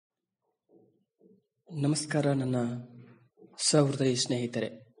ನಮಸ್ಕಾರ ನನ್ನ ಸಹೃದಯಿ ಸ್ನೇಹಿತರೆ.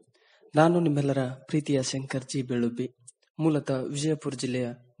 ನಾನು ನಿಮ್ಮೆಲ್ಲರ ಪ್ರೀತಿಯ ಶಂಕರ್ ಜಿ ಬೆಳುಬ್ಬಿ. ಮೂಲತಃ ವಿಜಯಪುರ ಜಿಲ್ಲೆಯ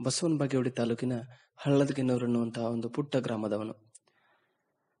ಬಸವನ ಬಾಗೇವಾಡಿ ತಾಲೂಕಿನ ಹಳ್ಳದಗಿನ್ನೂರು ಅನ್ನುವಂತಹ ಒಂದು ಪುಟ್ಟ ಗ್ರಾಮದವನು.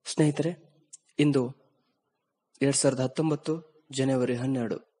 ಸ್ನೇಹಿತರೆ, ಇಂದು 2019 ಜನವರಿ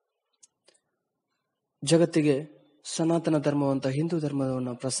 12 ಜಗತ್ತಿಗೆ ಸನಾತನ ಧರ್ಮವಂತ ಹಿಂದೂ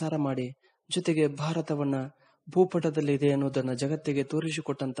ಧರ್ಮವನ್ನು ಪ್ರಸಾರ ಮಾಡಿ ಜೊತೆಗೆ ಭಾರತವನ್ನ ಭೂಪಟದಲ್ಲಿ ಇದೆ ಅನ್ನೋದನ್ನ ಜಗತ್ತಿಗೆ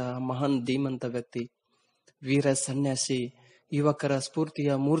ತೋರಿಸಿಕೊಟ್ಟಂತಹ ಮಹಾನ್ ಧೀಮಂತ ವ್ಯಕ್ತಿ, ವೀರ ಸನ್ಯಾಸಿ, ಯುವಕರ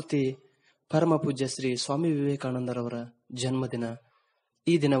ಸ್ಫೂರ್ತಿಯ ಮೂರ್ತಿ, ಪರಮ ಪೂಜ್ಯ ಶ್ರೀ ಸ್ವಾಮಿ ವಿವೇಕಾನಂದರವರ ಜನ್ಮದಿನ.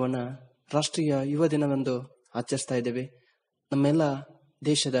 ಈ ದಿನವನ್ನ ರಾಷ್ಟ್ರೀಯ ಯುವ ದಿನವೆಂದು ಆಚರಿಸ್ತಾ ಇದ್ದೇವೆ. ನಮ್ಮೆಲ್ಲ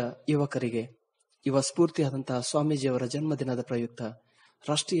ದೇಶದ ಯುವಕರಿಗೆ ಯುವ ಸ್ಫೂರ್ತಿಯಾದಂತಹ ಸ್ವಾಮೀಜಿಯವರ ಜನ್ಮದಿನದ ಪ್ರಯುಕ್ತ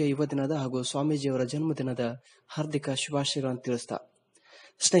ರಾಷ್ಟ್ರೀಯ ಯುವ ದಿನದ ಹಾಗೂ ಸ್ವಾಮೀಜಿಯವರ ಜನ್ಮದಿನದ ಹಾರ್ದಿಕ ಶುಭಾಶಯಗಳನ್ನು ತಿಳಿಸ್ತಾ,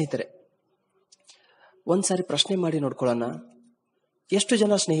 ಸ್ನೇಹಿತರೆ, ಒಂದ್ಸಾರಿ ಪ್ರಶ್ನೆ ಮಾಡಿ ನೋಡ್ಕೊಳ್ಳೋಣ. ಎಷ್ಟು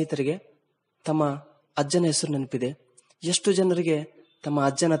ಜನ ಸ್ನೇಹಿತರಿಗೆ ತಮ್ಮ ಅಜ್ಜನ ಹೆಸರು ನೆನಪಿದೆ? ಎಷ್ಟು ಜನರಿಗೆ ತಮ್ಮ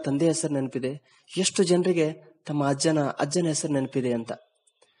ಅಜ್ಜನ ತಂದೆ ಹೆಸರು ನೆನಪಿದೆ? ಎಷ್ಟು ಜನರಿಗೆ ತಮ್ಮ ಅಜ್ಜನ ಹೆಸರು ನೆನಪಿದೆ ಅಂತ?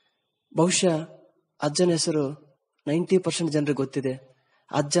 ಬಹುಶಃ ಅಜ್ಜನ ಹೆಸರು 90% ಜನರಿಗೆ ಗೊತ್ತಿದೆ.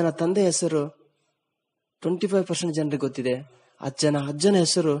 ಅಜ್ಜನ ತಂದೆ ಹೆಸರು 25% ಜನರಿಗೆ ಗೊತ್ತಿದೆ. ಅಜ್ಜನ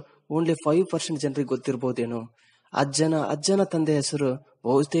ಹೆಸರು ಓನ್ಲಿ 5% ಜನರಿಗೆ ಗೊತ್ತಿರ್ಬೋದೇನೋ. ಅಜ್ಜನ ತಂದೆ ಹೆಸರು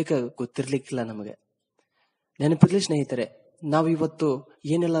ಬಹುತೇಕ ಗೊತ್ತಿರ್ಲಿಕ್ಕಿಲ್ಲ ನಮಗೆ. ನೆನಪಿರ್ಲಿ ಸ್ನೇಹಿತರೆ, ನಾವಿವತ್ತು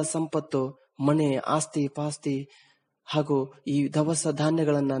ಏನೆಲ್ಲ ಸಂಪತ್ತು, ಮನೆ, ಆಸ್ತಿ ಪಾಸ್ತಿ ಹಾಗೂ ಈ ದವಸ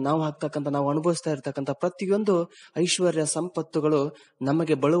ಧಾನ್ಯಗಳನ್ನ ನಾವು ನಾವು ಅನುಭವಿಸ್ತಾ ಇರ್ತಕ್ಕಂಥ ಪ್ರತಿಯೊಂದು ಐಶ್ವರ್ಯ ಸಂಪತ್ತುಗಳು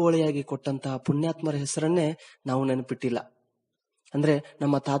ನಮಗೆ ಬಳುವಳಿಯಾಗಿ ಕೊಟ್ಟಂತಹ ಪುಣ್ಯಾತ್ಮರ ಹೆಸರನ್ನೇ ನಾವು ನೆನಪಿಟ್ಟಿಲ್ಲ. ಅಂದ್ರೆ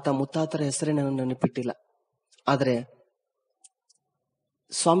ನಮ್ಮ ತಾತ ಮುತ್ತಾತರ ಹೆಸರೇ ನೆನಪಿಟ್ಟಿಲ್ಲ. ಆದರೆ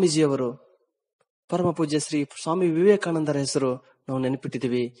ಸ್ವಾಮೀಜಿಯವರು, ಪರಮ ಪೂಜ್ಯ ಶ್ರೀ ಸ್ವಾಮಿ ವಿವೇಕಾನಂದರ ಹೆಸರು ನಾವು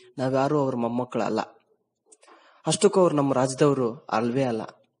ನೆನಪಿಟ್ಟಿದ್ದೀವಿ. ನಾವ್ಯಾರು ಅವ್ರ ಮೊಮ್ಮಕ್ಕಳಲ್ಲ, ಅಷ್ಟಕ್ಕೂ ಅವ್ರು ನಮ್ಮ ರಾಜ್ಯದವರು ಅಲ್ವೇ ಅಲ್ಲ.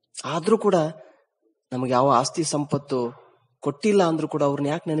 ಆದ್ರೂ ಕೂಡ ನಮಗೆ ಯಾವ ಆಸ್ತಿ ಸಂಪತ್ತು ಕೊಟ್ಟಿಲ್ಲ ಅಂದ್ರೂ ಕೂಡ ಅವ್ರನ್ನ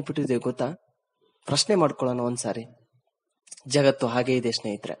ಯಾಕೆ ನೆನಪಿಟ್ಟಿದ್ದೇವೆ ಗೊತ್ತಾ? ಪ್ರಶ್ನೆ ಮಾಡ್ಕೊಳ್ಳೋಣ ಒಂದ್ಸಾರಿ. ಜಗತ್ತು ಹಾಗೆ ಇದೆ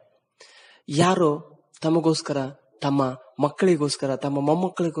ಸ್ನೇಹಿತರೆ. ಯಾರು ತಮಗೋಸ್ಕರ, ತಮ್ಮ ಮಕ್ಕಳಿಗೋಸ್ಕರ, ತಮ್ಮ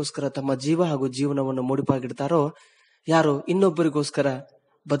ಮೊಮ್ಮಕ್ಕಳಿಗೋಸ್ಕರ ತಮ್ಮ ಜೀವ ಹಾಗೂ ಜೀವನವನ್ನು ಮುಡಿಪಾಗಿಡ್ತಾರೋ, ಯಾರು ಇನ್ನೊಬ್ಬರಿಗೋಸ್ಕರ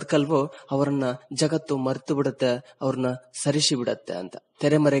ಬದುಕಲ್ವೋ ಅವರನ್ನ ಜಗತ್ತು ಮರೆತು ಬಿಡುತ್ತೆ, ಅವ್ರನ್ನ ಸರಿಸಿ ಬಿಡತ್ತೆ ಅಂತ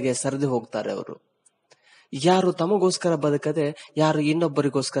ತೆರೆಮರೆಗೆ ಸರಿದು ಹೋಗ್ತಾರೆ ಅವರು. ಯಾರು ತಮಗೋಸ್ಕರ ಬದುಕದೆ, ಯಾರು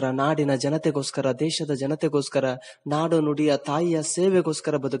ಇನ್ನೊಬ್ಬರಿಗೋಸ್ಕರ, ನಾಡಿನ ಜನತೆಗೋಸ್ಕರ, ದೇಶದ ಜನತೆಗೋಸ್ಕರ, ನಾಡು ನುಡಿಯ ತಾಯಿಯ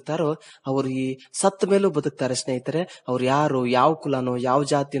ಸೇವೆಗೋಸ್ಕರ ಬದುಕ್ತಾರೋ ಅವರು ಈ ಸತ್ತ ಮೇಲೂ ಬದುಕ್ತಾರೆ ಸ್ನೇಹಿತರೆ. ಅವ್ರು ಯಾರು, ಯಾವ ಕುಲನೋ, ಯಾವ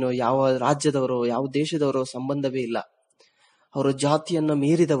ಜಾತಿನೋ, ಯಾವ ರಾಜ್ಯದವರು, ಯಾವ ದೇಶದವರೋ ಸಂಬಂಧವೇ ಇಲ್ಲ. ಅವರು ಜಾತಿಯನ್ನ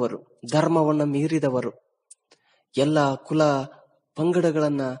ಮೀರಿದವರು, ಧರ್ಮವನ್ನ ಮೀರಿದವರು, ಎಲ್ಲ ಕುಲ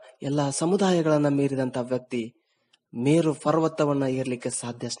ಪಂಗಡಗಳನ್ನ, ಎಲ್ಲ ಸಮುದಾಯಗಳನ್ನ ಮೀರಿದಂತ ವ್ಯಕ್ತಿ ಮೇರು ಪರ್ವತವನ್ನ ಏರ್ಲಿಕ್ಕೆ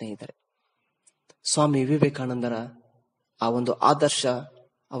ಸಾಧ್ಯ ಸ್ನೇಹಿತರೆ. ಸ್ವಾಮಿ ವಿವೇಕಾನಂದರ ಆ ಒಂದು ಆದರ್ಶ,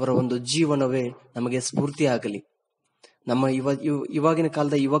 ಅವರ ಒಂದು ಜೀವನವೇ ನಮಗೆ ಸ್ಫೂರ್ತಿಯಾಗಲಿ. ನಮ್ಮ ಇವಾಗಿನ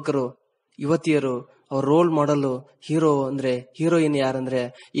ಕಾಲದ ಯುವಕರು, ಯುವತಿಯರು ಅವ್ರ ರೋಲ್ ಮಾಡಲು ಹೀರೋಯಿನ್ ಯಾರಂದ್ರೆ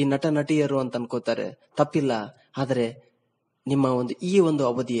ಈ ನಟ ನಟಿಯರು ಅಂತ ಅನ್ಕೋತಾರೆ. ತಪ್ಪಿಲ್ಲ. ಆದರೆ ನಿಮ್ಮ ಈ ಒಂದು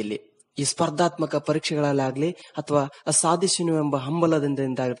ಅವಧಿಯಲ್ಲಿ, ಈ ಸ್ಪರ್ಧಾತ್ಮಕ ಪರೀಕ್ಷೆಗಳಲ್ಲಾಗ್ಲಿ ಅಥವಾ ಸಾಧಿಸುವ ಎಂಬ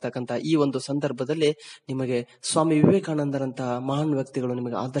ಹಂಬಲದಿಂದ ಆಗಿರ್ತಕ್ಕಂಥ ಈ ಒಂದು ಸಂದರ್ಭದಲ್ಲಿ ನಿಮಗೆ ಸ್ವಾಮಿ ವಿವೇಕಾನಂದರಂತಹ ಮಹಾನ್ ವ್ಯಕ್ತಿಗಳು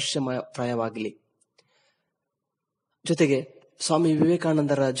ನಿಮಗೆ ಆದರ್ಶಪ್ರಾಯವಾಗಲಿ. ಜೊತೆಗೆ ಸ್ವಾಮಿ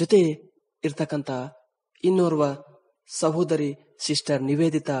ವಿವೇಕಾನಂದರ ಜೊತೆ ಇರ್ತಕ್ಕಂಥ ಇನ್ನೋರ್ವ ಸಹೋದರಿ ಸಿಸ್ಟರ್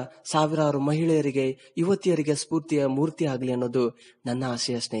ನಿವೇದಿತಾ ಸಾವಿರಾರು ಮಹಿಳೆಯರಿಗೆ, ಯುವತಿಯರಿಗೆ ಸ್ಫೂರ್ತಿಯ ಮೂರ್ತಿ ಆಗಲಿ ಅನ್ನೋದು ನನ್ನ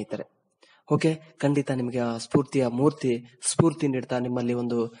ಆಶಯ ಸ್ನೇಹಿತರೆ. ಓಕೆ, ಖಂಡಿತ ನಿಮಗೆ ಆ ಸ್ಫೂರ್ತಿ ನೀಡ್ತಾ ನಿಮ್ಮಲ್ಲಿ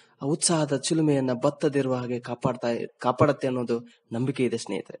ಒಂದು ಉತ್ಸಾಹದ ಚಿಲುಮೆಯನ್ನ ಬತ್ತದಿರುವ ಹಾಗೆ ಕಾಪಾಡತ್ತೆ ಅನ್ನೋದು ನಂಬಿಕೆ ಇದೆ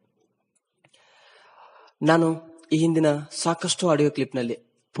ಸ್ನೇಹಿತರೆ. ನಾನು ಈ ಹಿಂದಿನ ಸಾಕಷ್ಟು ಆಡಿಯೋ ಕ್ಲಿಪ್ ನಲ್ಲಿ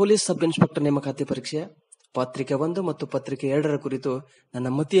ಪೊಲೀಸ್ ಸಬ್ ಇನ್ಸ್ಪೆಕ್ಟರ್ ನೇಮಕಾತಿ ಪರೀಕ್ಷೆಯ ಪತ್ರಿಕೆ 1 ಮತ್ತು ಪತ್ರಿಕೆ 2 ಕುರಿತು ನನ್ನ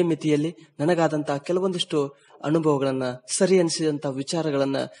ಮತಿಯ ಮಿತಿಯಲ್ಲಿ ನನಗಾದಂತಹ ಕೆಲವೊಂದಿಷ್ಟು ಅನುಭವಗಳನ್ನ, ಸರಿ ಅನಿಸಿದಂತಹ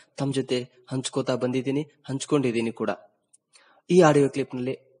ವಿಚಾರಗಳನ್ನ ತಮ್ಮ ಜೊತೆ ಹಂಚ್ಕೊಂಡಿದ್ದೀನಿ ಕೂಡ. ಈ ಆಡಿಯೋ ಕ್ಲಿಪ್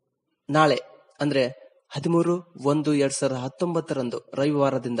ನಲ್ಲಿ ನಾಳೆ ಅಂದ್ರೆ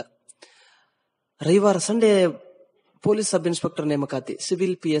 13/1/2019 ರವಿವಾರ ಸಂಡೇ ಪೊಲೀಸ್ ಸಬ್ ಇನ್ಸ್ಪೆಕ್ಟರ್ ನೇಮಕಾತಿ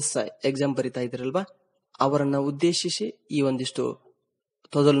ಸಿವಿಲ್ PSI ಎಕ್ಸಾಮ್ ಬರಿತಾ ಇದ್ರಲ್ವಾ, ಅವರನ್ನ ಉದ್ದೇಶಿಸಿ ಈ ಒಂದಿಷ್ಟು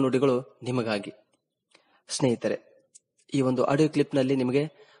ತೊದಲು ನುಡಿಗಳು ನಿಮಗಾಗಿ. ಸ್ನೇಹಿತರೆ, ಈ ಒಂದು ಆಡಿಯೋ ಕ್ಲಿಪ್ ನಲ್ಲಿ ನಿಮಗೆ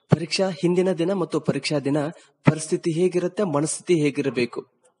ಪರೀಕ್ಷಾ ಹಿಂದಿನ ದಿನ ಮತ್ತು ಪರೀಕ್ಷಾ ದಿನ ಪರಿಸ್ಥಿತಿ ಹೇಗಿರುತ್ತೆ, ಮನಸ್ಥಿತಿ ಹೇಗಿರಬೇಕು,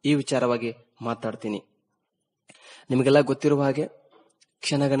 ಈ ವಿಚಾರವಾಗಿ ಮಾತಾಡ್ತೀನಿ. ನಿಮಗೆಲ್ಲ ಗೊತ್ತಿರುವ ಹಾಗೆ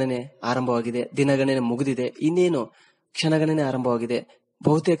ಕ್ಷಣಗಣನೆ ಆರಂಭವಾಗಿದೆ, ದಿನಗಣನೆ ಮುಗಿದಿದೆ, ಇನ್ನೇನು ಕ್ಷಣಗಣನೆ ಆರಂಭವಾಗಿದೆ.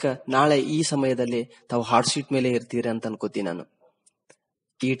 ಬಹುತೇಕ ನಾಳೆ ಈ ಸಮಯದಲ್ಲಿ ತಾವು ಹಾರ್ಡ್ ಶೀಟ್ ಮೇಲೆ ಇರ್ತೀರಿ ಅಂತ ಅನ್ಕೋತೀನಿ ನಾನು.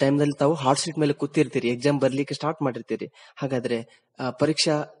 ಈ ಟೈಮ್ದಲ್ಲಿ ತಾವು ಹಾರ್ಡ್ ಶೀಟ್ ಮೇಲೆ ಕೂತಿರ್ತೀರಿ, ಎಕ್ಸಾಮ್ ಬರ್ಲಿಕ್ಕೆ ಸ್ಟಾರ್ಟ್ ಮಾಡಿರ್ತೀರಿ. ಹಾಗಾದ್ರೆ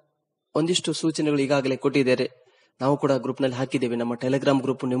ಪರೀಕ್ಷಾ ಒಂದಿಷ್ಟು ಸೂಚನೆಗಳು ಈಗಾಗಲೇ ಕೊಟ್ಟಿದ್ದಾರೆ. ನಾವು ಕೂಡ ಗ್ರೂಪ್ ನಲ್ಲಿ ಹಾಕಿದ್ದೇವೆ. ನಮ್ಮ ಟೆಲಿಗ್ರಾಮ್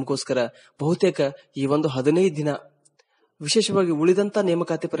ಗ್ರೂಪ್ ನಿಮಗೋಸ್ಕರ ಬಹುತೇಕ ಈ ಒಂದು 15 ದಿನ ವಿಶೇಷವಾಗಿ ಉಳಿದಂತ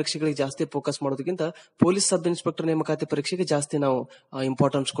ನೇಮಕಾತಿ ಪರೀಕ್ಷೆಗಳಿಗೆ ಜಾಸ್ತಿ ಫೋಕಸ್ ಮಾಡೋದಕ್ಕಿಂತ ಪೊಲೀಸ್ ಸಬ್ ಇನ್ಸ್ಪೆಕ್ಟರ್ ನೇಮಕಾತಿ ಪರೀಕ್ಷೆಗೆ ಜಾಸ್ತಿ ನಾವು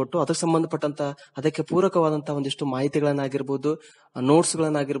ಇಂಪಾರ್ಟೆನ್ಸ್ ಕೊಟ್ಟು ಅದಕ್ಕೆ ಸಂಬಂಧಪಟ್ಟಂತ ಅದಕ್ಕೆ ಪೂರಕವಾದಂತಹ ಒಂದಿಷ್ಟು ಮಾಹಿತಿಗಳನ್ನಾಗಿರ್ಬೋದು, ನೋಟ್ಸ್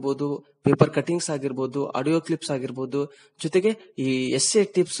ಗಳನ್ನಾಗಿರ್ಬೋದು, ಪೇಪರ್ ಕಟಿಂಗ್ಸ್ ಆಗಿರ್ಬೋದು, ಆಡಿಯೋ ಕ್ಲಿಪ್ಸ್ ಆಗಿರ್ಬೋದು, ಜೊತೆಗೆ ಈ ಎಸ್ಸೆ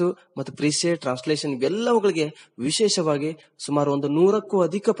ಟಿಪ್ಸ್ ಮತ್ತು ಪ್ರೀಸೆ ಟ್ರಾನ್ಸ್ಲೇಷನ್ ಇವೆಲ್ಲವುಗಳಿಗೆ ವಿಶೇಷವಾಗಿ ಸುಮಾರು 100ಕ್ಕೂ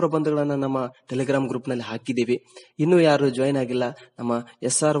ಅಧಿಕ ಪ್ರಬಂಧಗಳನ್ನ ನಮ್ಮ ಟೆಲಿಗ್ರಾಮ್ ಗ್ರೂಪ್ ನಲ್ಲಿ ಹಾಕಿದ್ದೀವಿ. ಇನ್ನು ಯಾರು ಜಾಯಿನ್ ಆಗಿಲ್ಲ, ನಮ್ಮ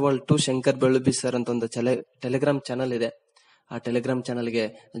SR ವರ್ಲ್ಡ್ 2 ಶಂಕರ್ ಬೆಳ್ಳುಬಿ ಸರ್ ಅಂತ ಒಂದು ಟೆಲಿಗ್ರಾಮ್ ಚಾನಲ್ ಇದೆ. ಆ ಟೆಲಿಗ್ರಾಮ್ ಚಾನಲ್ಗೆ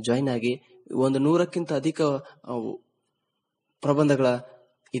ಜಾಯಿನ್ ಆಗಿ 100ಕ್ಕಿಂತ ಅಧಿಕ ಪ್ರಬಂಧಗಳ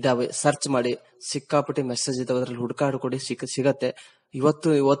ಇದಾವೆ. ಸರ್ಚ್ ಮಾಡಿ, ಸಿಕ್ಕಾಪಟ್ಟೆ ಮೆಸೇಜ್ ಇದಾವೆ, ಅದ್ರಲ್ಲಿ ಹುಡುಕಾಡು ಕೊಡಿ, ಸಿಗತ್ತೆ. ಇವತ್ತು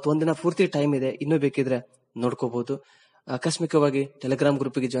ಒಂದಿನ ಪೂರ್ತಿ ಟೈಮ್ ಇದೆ, ಇನ್ನೂ ಬೇಕಿದ್ರೆ ನೋಡ್ಕೋಬಹುದು. ಆಕಸ್ಮಿಕವಾಗಿ ಟೆಲಿಗ್ರಾಮ್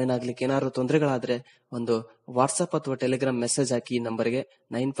ಗ್ರೂಪ್ಗೆ ಜಾಯಿನ್ ಆಗ್ಲಿಕ್ಕೆ ಏನಾದ್ರು ತೊಂದರೆಗಳಾದ್ರೆ ಒಂದು ವಾಟ್ಸ್ಆಪ್ ಅಥವಾ ಟೆಲಿಗ್ರಾಮ್ ಮೆಸೇಜ್ ಹಾಕಿ ಈ ನಂಬರ್ಗೆ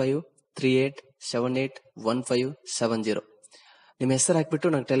 9538781570. ನಿಮ್ಮ ಹೆಸರು ಹಾಕ್ಬಿಟ್ಟು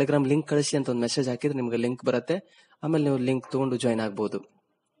ನಂಗೆ ಟೆಲಿಗ್ರಾಮ್ ಲಿಂಕ್ ಕಳಿಸಿ ಅಂತ ಒಂದು ಮೆಸೇಜ್ ಹಾಕಿದ್ರೆ ನಿಮ್ಗೆ ಲಿಂಕ್ ಬರುತ್ತೆ. ಆಮೇಲೆ ನೀವು ಲಿಂಕ್ ತಗೊಂಡು ಜಾಯಿನ್ ಆಗ್ಬಹುದು.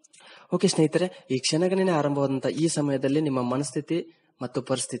 ಓಕೆ ಸ್ನೇಹಿತರೆ, ಈ ಕ್ಷಣಗಣನೆ ಆರಂಭವಾದಂತ ಈ ಸಮಯದಲ್ಲಿ ನಿಮ್ಮ ಮನಸ್ಥಿತಿ ಮತ್ತು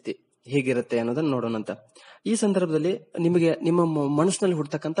ಪರಿಸ್ಥಿತಿ ಹೇಗಿರುತ್ತೆ ಅನ್ನೋದನ್ನ ನೋಡೋಣಂತ. ಈ ಸಂದರ್ಭದಲ್ಲಿ ನಿಮಗೆ ನಿಮ್ಮ ಮನಸ್ಸಿನಲ್ಲಿ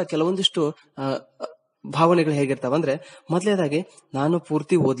ಹುಡ್ತಕ್ಕಂತ ಕೆಲವೊಂದಿಷ್ಟು ಭಾವನೆಗಳು ಹೇಗಿರ್ತಾವ ಅಂದ್ರೆ, ಮೊದಲನೇದಾಗಿ ನಾನು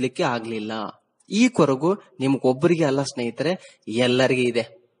ಪೂರ್ತಿ ಓದ್ಲಿಕ್ಕೆ ಆಗ್ಲಿಲ್ಲ. ಈ ಕೊರಗು ನಿಮ್ಗೊಬ್ಬರಿಗೆ ಅಲ್ಲ ಸ್ನೇಹಿತರೆ, ಎಲ್ಲರಿಗೂ ಇದೆ.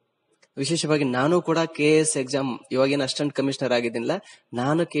 ವಿಶೇಷವಾಗಿ ನಾನು ಕೂಡ KS ಎಕ್ಸಾಮ್, ಇವಾಗೇನು ಅಸಿಸ್ಟೆಂಟ್ ಕಮಿಷನರ್ ಆಗಿದ್ದೀನಿಲ್ಲ,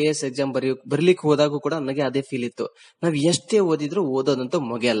 ನಾನು KS ಎಕ್ಸಾಮ್ ಬರ್ಲಿಕ್ಕೆ ಹೋದಾಗೂ ಕೂಡ ನನಗೆ ಅದೇ ಫೀಲ್ ಇತ್ತು. ನಾವ್ ಎಷ್ಟೇ ಓದಿದ್ರು ಓದೋದಂತೂ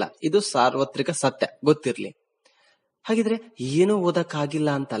ಮುಗಿಯಲ್ಲ. ಇದು ಸಾರ್ವತ್ರಿಕ ಸತ್ಯ, ಗೊತ್ತಿರ್ಲಿ. ಹಾಗಿದ್ರೆ ಏನೂ ಓದಕ್ಕಾಗಿಲ್ಲ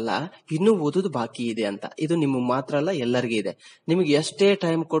ಅಂತಲ್ಲ, ಇನ್ನೂ ಓದೋದು ಬಾಕಿ ಇದೆ ಅಂತ. ಇದು ನಿಮ್ಗೆ ಮಾತ್ರ ಅಲ್ಲ, ಎಲ್ಲರಿಗೂ ಇದೆ. ನಿಮ್ಗೆ ಎಷ್ಟೇ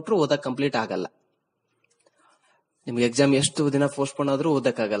ಟೈಮ್ ಕೊಟ್ರು ಓದಕ್ ಕಂಪ್ಲೀಟ್ ಆಗಲ್ಲ. ನಿಮ್ಗೆ ಎಕ್ಸಾಮ್ ಎಷ್ಟು ದಿನ ಪೋಸ್ಟ್ಪೋನ್ ಆದ್ರೂ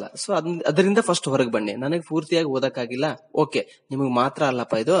ಓದಕ್ಕಾಗಲ್ಲ. ಸೊ ಅದರಿಂದ ಫಸ್ಟ್ ಹೊರಗೆ ಬನ್ನಿ. ನನಗೆ ಪೂರ್ತಿಯಾಗಿ ಓದಕ್ಕಾಗಿಲ್ಲ, ಓಕೆ, ನಿಮಗ್ ಮಾತ್ರ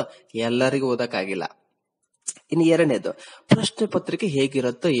ಅಲ್ಲಪ್ಪ, ಇದು ಎಲ್ಲರಿಗೂ ಓದಕ್ಕಾಗಿಲ್ಲ. ಇನ್ನು ಎರಡನೇದು, ಪ್ರಶ್ನೆ ಪತ್ರಿಕೆ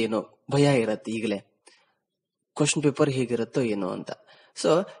ಹೇಗಿರುತ್ತೋ ಏನೋ ಭಯ ಇರತ್ತೆ. ಈಗಲೇ ಕ್ವಶನ್ ಪೇಪರ್ ಹೇಗಿರುತ್ತೋ ಏನೋ ಅಂತ. ಸೊ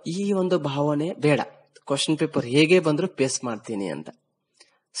ಈ ಒಂದು ಭಾವನೆ ಬೇಡ. ಕ್ವಶನ್ ಪೇಪರ್ ಹೇಗೆ ಬಂದ್ರು ಫೇಸ್ ಮಾಡ್ತೀನಿ ಅಂತ.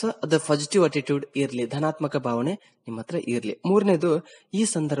 ಸೊ ಅದು ಪಾಸಿಟಿವ್ ಅಟಿಟ್ಯೂಡ್ ಇರ್ಲಿ, ಧನಾತ್ಮಕ ಭಾವನೆ ನಿಮ್ಮ ಹತ್ರ ಇರ್ಲಿ. ಮೂರನೇದು, ಈ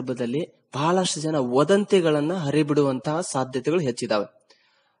ಸಂದರ್ಭದಲ್ಲಿ ಬಹಳಷ್ಟು ಜನ ವದಂತಿಗಳನ್ನ ಹರಿಬಿಡುವಂತಹ ಸಾಧ್ಯತೆಗಳು ಹೆಚ್ಚಿದಾವೆ.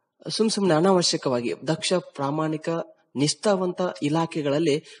 ಸುಮ್ನೆ ಅನಾವಶ್ಯಕವಾಗಿ ದಕ್ಷ, ಪ್ರಾಮಾಣಿಕ, ನಿಷ್ಠಾವಂತ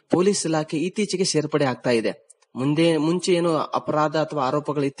ಇಲಾಖೆಗಳಲ್ಲಿ ಪೊಲೀಸ್ ಇಲಾಖೆ ಇತ್ತೀಚೆಗೆ ಸೇರ್ಪಡೆ ಆಗ್ತಾ ಇದೆ. ಮುಂಚೆ ಏನು ಅಪರಾಧ ಅಥವಾ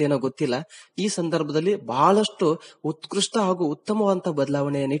ಆರೋಪಗಳು ಇತ್ತೇನೋ ಗೊತ್ತಿಲ್ಲ. ಈ ಸಂದರ್ಭದಲ್ಲಿ ಬಹಳಷ್ಟು ಉತ್ಕೃಷ್ಟ ಹಾಗೂ ಉತ್ತಮವಾದಂತ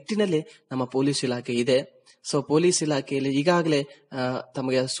ಬದಲಾವಣೆಯ ನಿಟ್ಟಿನಲ್ಲಿ ನಮ್ಮ ಪೊಲೀಸ್ ಇಲಾಖೆ ಇದೆ. ಸೊ ಪೊಲೀಸ್ ಇಲಾಖೆಯಲ್ಲಿ ಈಗಾಗಲೇ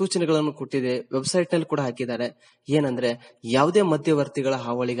ತಮಗೆ ಸೂಚನೆಗಳನ್ನು ಕೊಟ್ಟಿದೆ, ವೆಬ್ಸೈಟ್ ನಲ್ಲಿ ಕೂಡ ಹಾಕಿದ್ದಾರೆ. ಏನಂದ್ರೆ, ಯಾವುದೇ ಮಧ್ಯವರ್ತಿಗಳ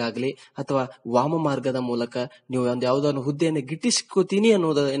ಹಾವಳಿಗಾಗ್ಲಿ ಅಥವಾ ವಾಮ ಮಾರ್ಗದ ಮೂಲಕ ನೀವು ಯಾವ್ದಾದ್ರು ಹುದ್ದೆಯನ್ನು ಗಿಟ್ಟಿಸ್ಕೋತೀನಿ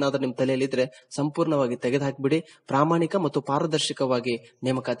ಅನ್ನೋದು ಏನಾದ್ರೂ ನಿಮ್ ತಲೆಯಲ್ಲಿದ್ರೆ ಸಂಪೂರ್ಣವಾಗಿ ತೆಗೆದುಹಾಕ್ಬಿಡಿ. ಪ್ರಾಮಾಣಿಕ ಮತ್ತು ಪಾರದರ್ಶಕವಾಗಿ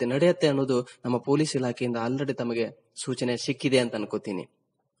ನೇಮಕಾತಿ ನಡೆಯುತ್ತೆ ಅನ್ನೋದು ನಮ್ಮ ಪೊಲೀಸ್ ಇಲಾಖೆಯಿಂದ ಆಲ್ರೆಡಿ ತಮಗೆ ಸೂಚನೆ ಸಿಕ್ಕಿದೆ ಅಂತ ಅನ್ಕೋತೀನಿ.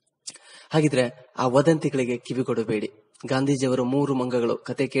 ಹಾಗಿದ್ರೆ ಆ ವದಂತಿಗಳಿಗೆ ಕಿವಿಗೊಡಬೇಡಿ. ಗಾಂಧೀಜಿಯವರು 3 ಮಂಗಗಳು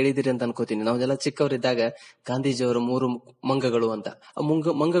ಕತೆ ಕೇಳಿದಿರಿ ಅಂತ ಅನ್ಕೋತೀನಿ. ನಾವೆಲ್ಲ ಚಿಕ್ಕವರಿದ್ದಾಗ ಗಾಂಧೀಜಿಯವರು 3 ಮಂಗಗಳು ಅಂತ, ಆ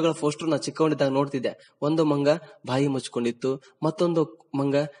ಮಂಗಗಳ ಪೋಸ್ಟರ್ ನಾ ಚಿಕ್ಕವನಿದ್ದಾಗ ನೋಡ್ತಿದ್ದೆ. ಒಂದು ಮಂಗ ಬಾಯಿ ಮುಚ್ಕೊಂಡಿತ್ತು, ಮತ್ತೊಂದು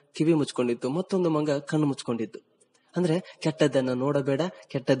ಮಂಗ ಕಿವಿ ಮುಚ್ಕೊಂಡಿತ್ತು, ಮತ್ತೊಂದು ಮಂಗ ಕಣ್ಣು ಮುಚ್ಕೊಂಡಿತ್ತು. ಅಂದ್ರೆ ಕೆಟ್ಟದ್ದನ್ನು ನೋಡಬೇಡ,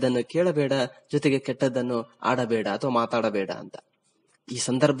 ಕೆಟ್ಟದ್ದನ್ನು ಕೇಳಬೇಡ, ಜೊತೆಗೆ ಕೆಟ್ಟದ್ದನ್ನು ಆಡಬೇಡ ಅಥವಾ ಮಾತಾಡಬೇಡ ಅಂತ. ಈ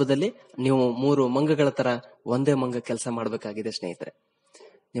ಸಂದರ್ಭದಲ್ಲಿ ನೀವು 3 ಮಂಗಗಳ ತರ ಒಂದೇ ಮಂಗ ಕೆಲಸ ಮಾಡಬೇಕಾಗಿದೆ ಸ್ನೇಹಿತರೆ.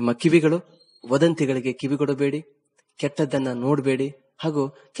 ನಿಮ್ಮ ಕಿವಿಗಳು ವದಂತಿಗಳಿಗೆ ಕಿವಿಗೊಡಬೇಡಿ, ಕೆಟ್ಟದ್ದನ್ನ ನೋಡಬೇಡಿ, ಹಾಗೂ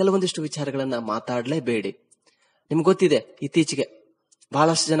ಕೆಲವೊಂದಿಷ್ಟು ವಿಚಾರಗಳನ್ನ ಮಾತಾಡಲೇಬೇಡಿ. ನಿಮ್ಗೆ ಗೊತ್ತಿದೆ, ಇತ್ತೀಚೆಗೆ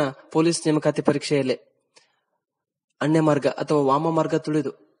ಬಹಳಷ್ಟು ಜನ ಪೊಲೀಸ್ ನೇಮಕಾತಿ ಪರೀಕ್ಷೆಯಲ್ಲಿ ಅನ್ಯ ಮಾರ್ಗ ಅಥವಾ ವಾಮ ಮಾರ್ಗ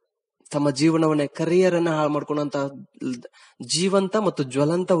ತುಳಿದು ತಮ್ಮ ಜೀವನವನ್ನೇ, ಕರಿಯರ್ ಅನ್ನ ಹಾಳು ಮಾಡ್ಕೊಂಡಂತ ಜೀವಂತ ಮತ್ತು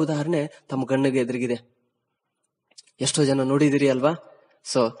ಜ್ವಲಂತ ಉದಾಹರಣೆ ತಮ್ಮ ಕಣ್ಣಿಗೆ ಎದುರಿಗಿದೆ. ಎಷ್ಟೋ ಜನ ನೋಡಿದಿರಿ ಅಲ್ವಾ?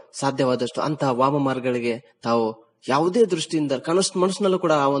 ಸೊ ಸಾಧ್ಯವಾದಷ್ಟು ಅಂತ ವಾಮ ಮಾರ್ಗಗಳಿಗೆ ತಾವು ಯಾವುದೇ ದೃಷ್ಟಿಯಿಂದ ಮನಸ್ಸಿನಲ್ಲೂ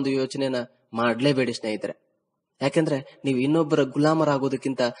ಕೂಡ ಆ ಒಂದು ಯೋಚನೆಯನ್ನ ಮಾಡ್ಲೇಬೇಡಿ ಸ್ನೇಹಿತರೆ. ಯಾಕೆಂದ್ರೆ ನೀವು ಇನ್ನೊಬ್ಬರ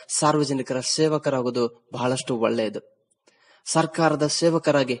ಗುಲಾಮರಾಗೋದಕ್ಕಿಂತ ಸಾರ್ವಜನಿಕರ ಸೇವಕರಾಗೋದು ಬಹಳಷ್ಟು ಒಳ್ಳೆಯದು. ಸರ್ಕಾರದ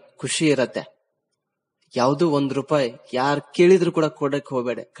ಸೇವಕರಾಗಿ ಖುಷಿ ಇರತ್ತೆ. ಯಾವ್ದು ₹1 ಯಾರು ಕೇಳಿದ್ರು ಕೂಡ ಕೊಡಕ್ಕೆ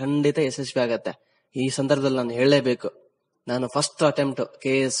ಹೋಗ್ಬೇಡಿ, ಖಂಡಿತ ಯಶಸ್ವಿ ಆಗತ್ತೆ. ಈ ಸಂದರ್ಭದಲ್ಲಿ ನಾನು ಹೇಳಲೇಬೇಕು, ನಾನು ಫಸ್ಟ್ ಅಟೆಂಪ್ಟ್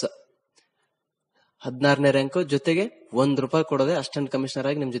KS 16ನೇ ರ್ಯಾಂಕ್, ಜೊತೆಗೆ ₹1 ಕೊಡದೆ ಅಸಿಸ್ಟೆಂಟ್ ಕಮಿಷನರ್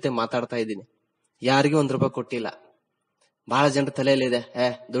ಆಗಿ ನಿಮ್ ಜೊತೆ ಮಾತಾಡ್ತಾ ಇದ್ದೀನಿ. ಯಾರಿಗೂ ₹1 ಕೊಟ್ಟಿಲ್ಲ. ಬಹಳ ಜನರ ತಲೆಯಲ್ಲಿದೆ,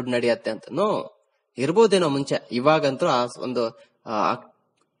 ದುಡ್ಡು ನಡೆಯತ್ತೆ ಅಂತ. ನೋ, ಇರ್ಬೋದೇನೋ ಮುಂಚೆ, ಇವಾಗಂತೂ ಆ ಒಂದು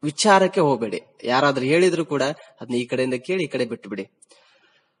ವಿಚಾರಕ್ಕೆ ಹೋಗ್ಬೇಡಿ. ಯಾರಾದ್ರೂ ಹೇಳಿದ್ರು ಕೂಡ ಅದನ್ನ ಈ ಕಡೆಯಿಂದ ಕೇಳಿ ಈ ಕಡೆ ಬಿಟ್ಟು ಬಿಡಿ.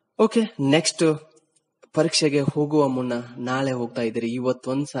 ಓಕೆ, ನೆಕ್ಸ್ಟ್ ಪರೀಕ್ಷೆಗೆ ಹೋಗುವ ಮುನ್ನ, ನಾಳೆ ಹೋಗ್ತಾ ಇದ್ದೀರಿ,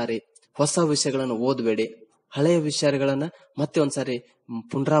 ಇವತ್ತೊಂದ್ಸಾರಿ ಹೊಸ ವಿಷಯಗಳನ್ನು ಓದಬೇಡಿ. ಹಳೆಯ ವಿಚಾರಗಳನ್ನ ಮತ್ತೆ ಒಂದ್ಸಾರಿ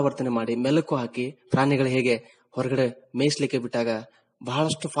ಪುನರಾವರ್ತನೆ ಮಾಡಿ, ಮೆಲುಕು ಹಾಕಿ. ಪ್ರಾಣಿಗಳು ಹೇಗೆ ಹೊರಗಡೆ ಮೇಯಿಸ್ಲಿಕ್ಕೆ ಬಿಟ್ಟಾಗ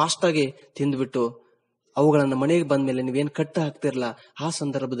ಬಹಳಷ್ಟು ಫಾಸ್ಟ್ ಆಗಿ ತಿಂದ್ಬಿಟ್ಟು ಅವುಗಳನ್ನ ಮನೆಗೆ ಬಂದ್ಮೇಲೆ ನೀವೇನ್ ಕಟ್ಟು ಹಾಕ್ತಿರಲ್ಲ, ಆ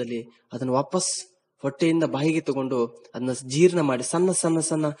ಸಂದರ್ಭದಲ್ಲಿ ಅದನ್ನ ವಾಪಸ್ ಹೊಟ್ಟೆಯಿಂದ ಬಾಯಿಗೆ ತಗೊಂಡು ಅದನ್ನ ಜೀರ್ಣ ಮಾಡಿ ಸಣ್ಣ ಸಣ್ಣ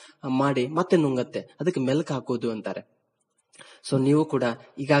ಸಣ್ಣ ಮಾಡಿ ಮತ್ತೆ ನುಂಗತ್ತೆ. ಅದಕ್ಕೆ ಮೆಲ್ಕ್ ಹಾಕೋದು ಅಂತಾರೆ. ಸೊ ನೀವು ಕೂಡ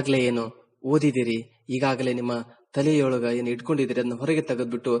ಈಗಾಗಲೇ ಏನು ಓದಿದಿರಿ, ಈಗಾಗಲೇ ನಿಮ್ಮ ತಲೆಯೊಳಗ ಏನು ಇಟ್ಕೊಂಡಿದ್ದೀರಿ ಅದನ್ನ ಹೊರಗೆ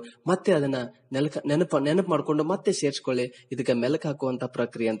ತೆಗೆದ್ಬಿಟ್ಟು ಮತ್ತೆ ಅದನ್ನ ನೆನಪು ಮಾಡ್ಕೊಂಡು ಮತ್ತೆ ಸೇರ್ಸ್ಕೊಳ್ಳಿ. ಇದಕ್ಕೆ ಮೆಲುಕು ಹಾಕುವಂತ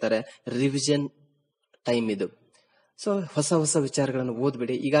ಪ್ರಕ್ರಿಯೆ ಅಂತಾರೆ. ರಿವಿಷನ್ ಟೈಮ್ ಇದು. ಸೊ ಹೊಸ ಹೊಸ ವಿಚಾರಗಳನ್ನು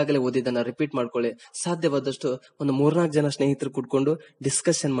ಓದ್ಬಿಡಿ. ಈಗಾಗಲೇ ಓದಿದ್ದನ್ನ ರಿಪೀಟ್ ಮಾಡ್ಕೊಳ್ಳಿ. ಸಾಧ್ಯವಾದಷ್ಟು ಒಂದು 3-4 ಜನ ಸ್ನೇಹಿತರು ಕೂತ್ಕೊಂಡು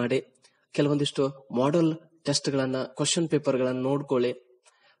ಡಿಸ್ಕಷನ್ ಮಾಡಿ ಕೆಲವೊಂದಿಷ್ಟು ಮಾಡೆಲ್ ಟೆಸ್ಟ್ ಗಳನ್ನ, ಕ್ವಶನ್ ಪೇಪರ್ ಗಳನ್ನ ನೋಡ್ಕೊಳ್ಳಿ.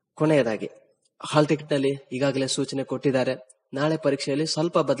 ಕೊನೆಯದಾಗಿ ಹಾಲ್ ಟಿಕೆಟ್ ನಲ್ಲಿ ಈಗಾಗಲೇ ಸೂಚನೆ ಕೊಟ್ಟಿದ್ದಾರೆ. ನಾಳೆ ಪರೀಕ್ಷೆಯಲ್ಲಿ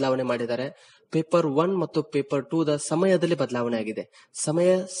ಸ್ವಲ್ಪ ಬದಲಾವಣೆ ಮಾಡಿದ್ದಾರೆ. ಪೇಪರ್ 1 ಮತ್ತು ಪೇಪರ್ 2 ದ ಸಮಯದಲ್ಲಿ ಬದಲಾವಣೆ ಆಗಿದೆ. ಸಮಯ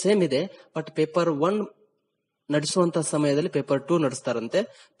ಸೇಮ್ ಇದೆ, ಬಟ್ ಪೇಪರ್ 1 ನಡೆಸುವಂತ ಸಮಯದಲ್ಲಿ ಪೇಪರ್ 2 ನಡೆಸ್ತಾರಂತೆ.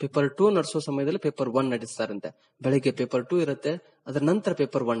 ಪೇಪರ್ 2 ನಡೆಸುವ ಸಮಯದಲ್ಲಿ ಪೇಪರ್ 1 ನಡೆಸ್ತಾರಂತೆ. ಬೆಳಿಗ್ಗೆ ಪೇಪರ್ 2 ಇರುತ್ತೆ, ಅದರ ನಂತರ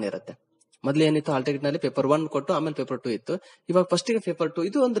ಪೇಪರ್ 1 ಇರುತ್ತೆ. ಮೊದಲು ಏನಿತ್ತು ಹಾಲ್ ಟಿಕೆಟ್ ನಲ್ಲಿ ಪೇಪರ್ 1 ಕೊಟ್ಟು ಆಮೇಲೆ ಪೇಪರ್ 2 ಇತ್ತು. ಇವಾಗ ಫಸ್ಟ್ ಗೆ ಪೇಪರ್ 2.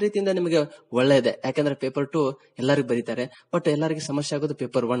 ಇದು ಒಂದು ರೀತಿಯಿಂದ ನಿಮಗೆ ಒಳ್ಳೆಯದೇ, ಯಾಕಂದ್ರೆ ಪೇಪರ್ 2 ಎಲ್ಲರಿಗೂ ಬರೀತಾರೆ, ಬಟ್ ಎಲ್ಲರಿಗೂ ಸಮಸ್ಯೆ ಆಗೋದು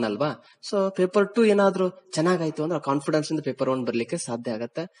ಪೇಪರ್ 1 ಅಲ್ವಾ. ಸೊ ಪೇಪರ್ 2 ಏನಾದ್ರೂ ಚೆನ್ನಾಗಾಯ್ತು ಅಂದ್ರೆ ಕಾನ್ಫಿಡೆನ್ಸ್ ಇಂದ ಪೇಪರ್ 1 ಬರ್ಲಿಕ್ಕೆ ಸಾಧ್ಯ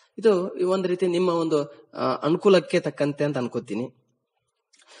ಆಗತ್ತೆ. ಇದು ಒಂದು ರೀತಿ ನಿಮ್ಮ ಒಂದು ಅನುಕೂಲಕ್ಕೆ ತಕ್ಕಂತೆ ಅಂತ ಅನ್ಕೋತೀನಿ.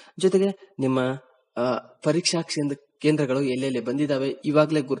 ಜೊತೆಗೆ ನಿಮ್ಮ ಪರೀಕ್ಷಾ ಕೇಂದ್ರಗಳು ಎಲ್ಲೆಲ್ಲಿ ಬಂದಿದಾವೆ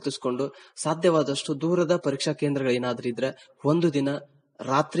ಇವಾಗಲೇ ಗುರುತಿಸಿಕೊಂಡು, ಸಾಧ್ಯವಾದಷ್ಟು ದೂರದ ಪರೀಕ್ಷಾ ಕೇಂದ್ರಗಳು ಏನಾದ್ರೂ ಇದ್ರೆ ಒಂದು ದಿನ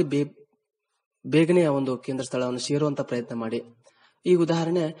ರಾತ್ರಿ ಬೇಗನೆ ಆ ಒಂದು ಕೇಂದ್ರ ಸ್ಥಳವನ್ನು ಸೇರುವಂತ ಪ್ರಯತ್ನ ಮಾಡಿ. ಈ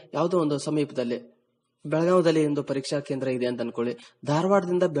ಉದಾಹರಣೆ ಯಾವುದೋ ಒಂದು ಸಮೀಪದಲ್ಲಿ ಬೆಳಗಾವದಲ್ಲಿ ಒಂದು ಪರೀಕ್ಷಾ ಕೇಂದ್ರ ಇದೆ ಅಂತ ಅನ್ಕೊಳ್ಳಿ.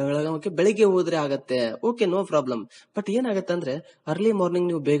 ಧಾರವಾಡದಿಂದ ಬೆಳಗಾವಕ್ಕೆ ಬೆಳಿಗ್ಗೆ ಹೋದ್ರೆ ಆಗತ್ತೆ, ಓಕೆ, ನೋ ಪ್ರಾಬ್ಲಮ್. ಬಟ್ ಏನಾಗತ್ತೆ ಅಂದ್ರೆ ಅರ್ಲಿ ಮಾರ್ನಿಂಗ್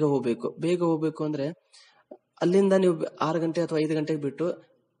ನೀವು ಬೇಗ ಹೋಗ್ಬೇಕು ಅಂದ್ರೆ ಅಲ್ಲಿಂದ ನೀವು 6 ಗಂಟೆ ಅಥವಾ 5 ಗಂಟೆಗೆ ಬಿಟ್ಟು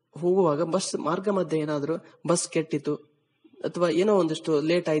ಹೋಗುವಾಗ ಮಾರ್ಗ ಮಧ್ಯೆ ಏನಾದ್ರು ಬಸ್ ಕೆಟ್ಟಿತ್ತು ಅಥವಾ ಏನೋ ಒಂದಿಷ್ಟು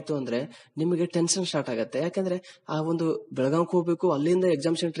ಲೇಟ್ ಆಯ್ತು ಅಂದ್ರೆ ನಿಮಗೆ ಟೆನ್ಷನ್ ಸ್ಟಾರ್ಟ್ ಆಗತ್ತೆ. ಯಾಕಂದ್ರೆ ಆ ಒಂದು ಬೆಳಗಾವಕ್ಕೆ ಹೋಗ್ಬೇಕು, ಅಲ್ಲಿಂದ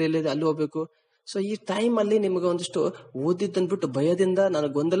ಎಕ್ಸಾಮ್ ಸೆಂಟರ್ ಎಲ್ಲಿದೆ ಅಲ್ಲಿ ಹೋಗ್ಬೇಕು. ಸೊ ಈ ಟೈಮ್ ಅಲ್ಲಿ ನಿಮಗೆ ಒಂದಿಷ್ಟು ಓದಿದ್ದನ್ಬಿಟ್ಟು ಭಯದಿಂದ,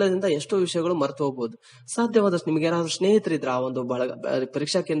 ಗೊಂದಲದಿಂದ ಎಷ್ಟೋ ವಿಷಯಗಳು ಮರೆತು ಹೋಗ್ಬೋದು. ಸಾಧ್ಯವಾದಷ್ಟು ನಿಮ್ಗೆ ಏನಾದ್ರು ಸ್ನೇಹಿತರಿದ್ರೆ ಆ ಒಂದು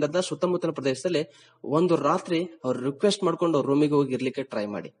ಪರೀಕ್ಷಾ ಕೇಂದ್ರದ ಸುತ್ತಮುತ್ತಲ ಪ್ರದೇಶದಲ್ಲಿ ಒಂದು ರಾತ್ರಿ ಅವ್ರು ರಿಕ್ವೆಸ್ಟ್ ಮಾಡ್ಕೊಂಡು ಅವ್ರ ರೂಮಿಗೆ ಹೋಗಿ ಇರ್ಲಿಕ್ಕೆ ಟ್ರೈ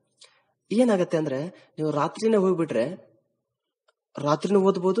ಮಾಡಿ. ಏನಾಗತ್ತೆ ಅಂದ್ರೆ ನೀವು ರಾತ್ರಿನೇ ಹೋಗ್ಬಿಟ್ರೆ ರಾತ್ರಿನೂ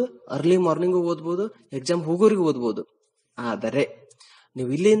ಓದ್ಬೋದು, ಅರ್ಲಿ ಮಾರ್ನಿಂಗ್ ಓದ್ಬೋದು, ಎಕ್ಸಾಮ್ ಹೋಗೋರಿಗೂ ಓದ್ಬೋದು. ಆದರೆ ನೀವು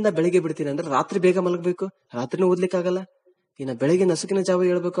ಇಲ್ಲಿಂದ ಬೆಳಿಗ್ಗೆ ಬಿಡ್ತೀರಿ ಅಂದ್ರೆ ರಾತ್ರಿ ಬೇಗ ಮಲಗಬೇಕು, ರಾತ್ರಿನೂ ಓದ್ಲಿಕ್ಕಾಗಲ್ಲ. ಇನ್ನು ಬೆಳಿಗ್ಗೆ ನಸುಕಿನ ಜಾವ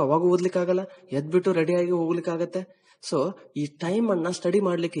ಹೇಳ್ಬೇಕು, ಅವಾಗ ಓದ್ಲಿಕ್ಕಾಗಲ್ಲ. ಎದ್ಬಿಟ್ಟು ರೆಡಿಯಾಗಿ ಹೋಗ್ಲಿಕ್ಕಾಗತ್ತೆ. ಸೊ ಈ ಟೈಮ್ ಅನ್ನ ಸ್ಟಡಿ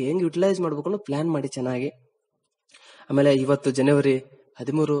ಮಾಡ್ಲಿಕ್ಕೆ ಹೆಂಗ್ ಯುಟಿಲೈಸ್ ಮಾಡ್ಬೇಕು ಅನ್ನೋ ಪ್ಲಾನ್ ಮಾಡಿ ಚೆನ್ನಾಗಿ. ಆಮೇಲೆ ಇವತ್ತು ಜನವರಿ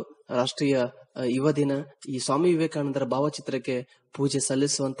 13 ರಾಷ್ಟ್ರೀಯ ಯುವ ದಿನ. ಈ ಸ್ವಾಮಿ ವಿವೇಕಾನಂದರ ಭಾವಚಿತ್ರಕ್ಕೆ ಪೂಜೆ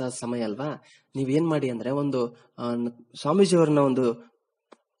ಸಲ್ಲಿಸುವಂತಹ ಸಮಯ ಅಲ್ವಾ. ನೀವೇನ್ ಮಾಡಿ ಅಂದ್ರೆ ಒಂದು ಸ್ವಾಮೀಜಿಯವರನ್ನ ಒಂದು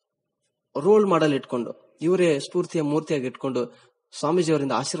ರೋಲ್ ಮಾಡಲ್ ಇಟ್ಕೊಂಡು, ಇವರೇ ಸ್ಫೂರ್ತಿಯ ಮೂರ್ತಿಯಾಗಿ ಇಟ್ಕೊಂಡು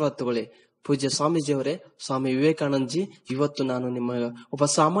ಸ್ವಾಮೀಜಿಯವರಿಂದ ಆಶೀರ್ವಾದ ತಗೊಳ್ಳಿ. ಪೂಜ್ಯ ಸ್ವಾಮೀಜಿಯವರೇ, ಸ್ವಾಮಿ ವಿವೇಕಾನಂದ್ ಜಿ, ಇವತ್ತು ನಾನು ನಿಮ್ಮ ಒಬ್ಬ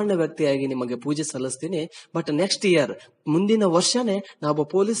ಸಾಮಾನ್ಯ ವ್ಯಕ್ತಿಯಾಗಿ ನಿಮಗೆ ಪೂಜೆ ಸಲ್ಲಿಸ್ತೀನಿ. ಬಟ್ ನೆಕ್ಸ್ಟ್ ಇಯರ್, ಮುಂದಿನ ವರ್ಷನೇ ನಾವೊಬ್ಬ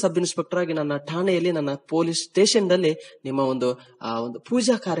ಪೊಲೀಸ್ ಸಬ್ ಇನ್ಸ್ಪೆಕ್ಟರ್ ಆಗಿ ನನ್ನ ಠಾಣೆಯಲ್ಲಿ, ನನ್ನ ಪೊಲೀಸ್ ಸ್ಟೇಷನ್ ನಲ್ಲಿ ನಿಮ್ಮ ಒಂದು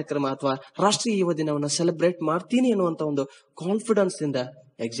ಪೂಜಾ ಕಾರ್ಯಕ್ರಮ ಅಥವಾ ರಾಷ್ಟ್ರೀಯ ಯುವ ದಿನವನ್ನು ಸೆಲೆಬ್ರೇಟ್ ಮಾಡ್ತೀನಿ ಅನ್ನುವಂತ ಒಂದು ಕಾನ್ಫಿಡೆನ್ಸ್ ಇಂದ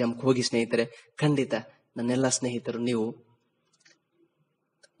ಎಕ್ಸಾಮ್ ಹೋಗಿ ಸ್ನೇಹಿತರೆ. ಖಂಡಿತ ನನ್ನೆಲ್ಲ ಸ್ನೇಹಿತರು ನೀವು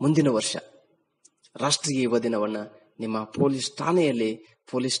ಮುಂದಿನ ವರ್ಷ ರಾಷ್ಟ್ರೀಯ ಯುವ ದಿನವನ್ನ ನಿಮ್ಮ ಪೊಲೀಸ್ ಠಾಣೆಯಲ್ಲಿ,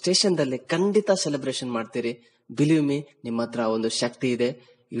 ಪೊಲೀಸ್ ಸ್ಟೇಷನ್ದಲ್ಲಿ ಖಂಡಿತ ಸೆಲೆಬ್ರೇಷನ್ ಮಾಡ್ತೀರಿ. ಬಿಲೀವ್ ಮಿ, ನಿಮ್ಮ ಹತ್ರ ಒಂದು ಶಕ್ತಿ ಇದೆ,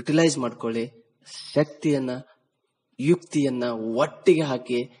 ಯುಟಿಲೈಸ್ ಮಾಡ್ಕೊಳ್ಳಿ. ಶಕ್ತಿಯನ್ನ, ಯುಕ್ತಿಯನ್ನ ಒಟ್ಟಿಗೆ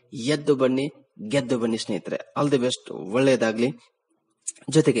ಹಾಕಿ ಎದ್ದು ಬನ್ನಿ, ಗೆದ್ದು ಬನ್ನಿ ಸ್ನೇಹಿತರೆ. ಆಲ್ ದಿ ಬೆಸ್ಟ್, ಒಳ್ಳೇದಾಗ್ಲಿ.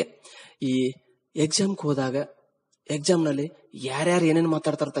 ಜೊತೆಗೆ ಈ ಎಕ್ಸಾಮ್ಗೆ ಹೋದಾಗ ಎಕ್ಸಾಮ್ ನಲ್ಲಿ ಯಾರ್ಯಾರು ಏನೇನು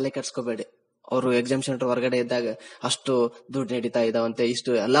ಮಾತಾಡ್ತಾರ ತಲೆ ಕೆಡ್ಸ್ಕೋಬೇಡಿ. ಅವರು ಎಕ್ಸಾಮ್ ಸೆಂಟರ್ ಹೊರಗಡೆ ಇದ್ದಾಗ ಅಷ್ಟು ದುಡ್ಡು ನಡೀತಾ ಇದಾವಂತೆ,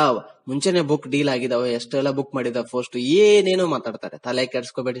 ಇಷ್ಟು ಎಲ್ಲ ಮುಂಚೆನೆ ಬುಕ್ ಡೀಲ್ ಆಗಿದಾವೆ, ಎಷ್ಟೆಲ್ಲ ಬುಕ್ ಮಾಡಿದಾವೆ ಪೋಸ್ಟ್, ಏನೇನೋ ಮಾತಾಡ್ತಾರೆ. ತಲೆ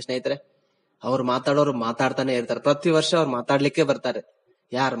ಕೆಡ್ಸ್ಕೋಬೇಡಿ ಸ್ನೇಹಿತರೆ. ಅವ್ರು ಮಾತಾಡೋರು ಮಾತಾಡ್ತಾನೆ ಇರ್ತಾರೆ. ಪ್ರತಿ ವರ್ಷ ಅವ್ರು ಮಾತಾಡ್ಲಿಕ್ಕೆ ಬರ್ತಾರೆ.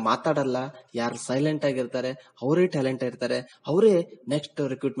 ಯಾರು ಮಾತಾಡಲ್ಲ, ಯಾರು ಸೈಲೆಂಟ್ ಆಗಿರ್ತಾರೆ, ಅವರೇ ಟ್ಯಾಲೆಂಟ್ ಇರ್ತಾರೆ. ಅವರೇ ನೆಕ್ಸ್ಟ್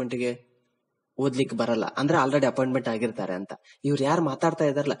ರಿಕ್ರೂಟ್ಮೆಂಟ್ ಗೆ ಓದ್ಲಿಕ್ಕೆ ಬರಲ್ಲ, ಅಂದ್ರೆ ಆಲ್ರೆಡಿ ಅಪಾಯಿಂಟ್ಮೆಂಟ್ ಆಗಿರ್ತಾರೆ ಅಂತ. ಇವ್ರು ಯಾರು ಮಾತಾಡ್ತಾ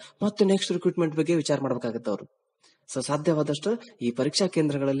ಇದಾರಲ್ಲ, ಮತ್ತೆ ನೆಕ್ಸ್ಟ್ ರಿಕ್ರೂಟ್ಮೆಂಟ್ ಬಗ್ಗೆ ವಿಚಾರ ಮಾಡ್ಬೇಕಾಗತ್ತೆ ಅವರು. ಸೊ ಸಾಧ್ಯವಾದಷ್ಟು ಈ ಪರೀಕ್ಷಾ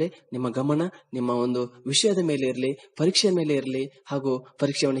ಕೇಂದ್ರಗಳಲ್ಲಿ ನಿಮ್ಮ ಗಮನ ನಿಮ್ಮ ಒಂದು ವಿಷಯದ ಮೇಲೆ ಇರಲಿ, ಪರೀಕ್ಷೆ ಮೇಲೆ ಇರಲಿ, ಹಾಗೂ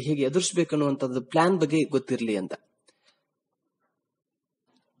ಪರೀಕ್ಷೆಯನ್ನು ಹೇಗೆ ಎದುರಿಸಬೇಕು ಅನ್ನುವಂಥದ್ದು ಪ್ಲಾನ್ ಬಗ್ಗೆ ಗೊತ್ತಿರಲಿ ಅಂತ.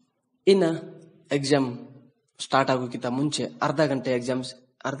 ಇನ್ನ ಎಕ್ಸಾಮ್ ಸ್ಟಾರ್ಟ್ ಆಗೋಕ್ಕಿಂತ ಮುಂಚೆ ಅರ್ಧ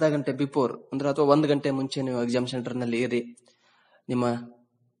ಗಂಟೆ ಬಿಫೋರ್ ಅಂದ್ರೆ ಅಥವಾ 1 ಗಂಟೆ ಮುಂಚೆ ನೀವು ಎಕ್ಸಾಮ್ ಸೆಂಟರ್ ನಲ್ಲಿ ಇರಿ. ನಿಮ್ಮ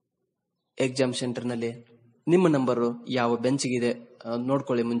ಎಕ್ಸಾಮ್ ಸೆಂಟರ್ ನಲ್ಲಿ ನಿಮ್ಮ ನಂಬರು ಯಾವ ಬೆಂಚ್ಗಿದೆ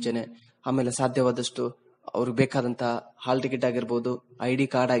ನೋಡ್ಕೊಳ್ಳಿ ಮುಂಚೆನೆ. ಆಮೇಲೆ ಸಾಧ್ಯವಾದಷ್ಟು ಅವ್ರಿಗೆ ಬೇಕಾದಂತ ಹಾಲ್ ಟಿಕೆಟ್ ಆಗಿರ್ಬೋದು, ID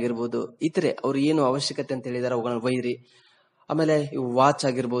ಕಾರ್ಡ್ ಆಗಿರ್ಬೋದು, ಇತರೆ ಅವ್ರು ಏನು ಅವಶ್ಯಕತೆ ಅಂತ ಹೇಳಿದಾರೆ ಅವುಗಳನ್ನ ಒಯ್ಯಿರಿ. ಆಮೇಲೆ ವಾಚ್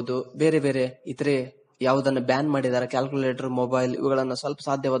ಆಗಿರ್ಬೋದು, ಬೇರೆ ಬೇರೆ ಇತರೆ ಯಾವುದನ್ನ ಬ್ಯಾನ್ ಮಾಡಿದಾರೆ, ಕ್ಯಾಲ್ಕುಲೇಟರ್, ಮೊಬೈಲ್, ಇವುಗಳನ್ನ ಸ್ವಲ್ಪ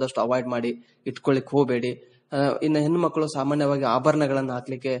ಸಾಧ್ಯವಾದಷ್ಟು ಅವಾಯ್ಡ್ ಮಾಡಿ ಇಟ್ಕೊಳ್ಳಿಕ್ ಹೋಗಬೇಡಿ. ಇನ್ನು ಹೆಣ್ಣು ಮಕ್ಕಳು ಸಾಮಾನ್ಯವಾಗಿ ಆಭರಣಗಳನ್ನು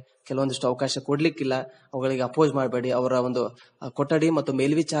ಹಾಕ್ಲಿಕ್ಕೆ ಕೆಲವೊಂದಿಷ್ಟು ಅವಕಾಶ ಕೊಡ್ಲಿಕ್ಕಿಲ್ಲ. ಅವುಗಳಿಗೆ ಅಪೋಸ್ ಮಾಡಬೇಡಿ. ಅವರ ಒಂದು ಕೊಠಡಿ ಮತ್ತು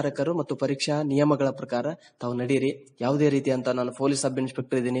ಮೇಲ್ವಿಚಾರಕರು ಮತ್ತು ಪರೀಕ್ಷಾ ನಿಯಮಗಳ ಪ್ರಕಾರ ತಾವು ನಡೀರಿ. ಯಾವುದೇ ರೀತಿ ಅಂತ, ನಾನು ಪೊಲೀಸ್ ಸಬ್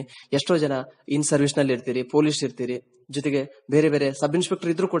ಇನ್ಸ್ಪೆಕ್ಟರ್ ಇದ್ದೀನಿ, ಎಷ್ಟೋ ಜನ ಇನ್ ಸರ್ವಿಸ್ ನಲ್ಲಿ ಇರ್ತೀರಿ, ಪೊಲೀಸ್ ಇರ್ತೀರಿ, ಜೊತೆಗೆ ಬೇರೆ ಬೇರೆ ಸಬ್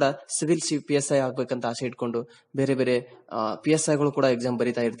ಇನ್ಸ್ಪೆಕ್ಟರ್ ಇದ್ರೂ ಕೂಡ ಸಿವಿಲ್ PSI ಆಗ್ಬೇಕಂತ ಆಸೆ ಇಟ್ಕೊಂಡು ಬೇರೆ ಬೇರೆ PSIಗಳು ಕೂಡ ಎಕ್ಸಾಮ್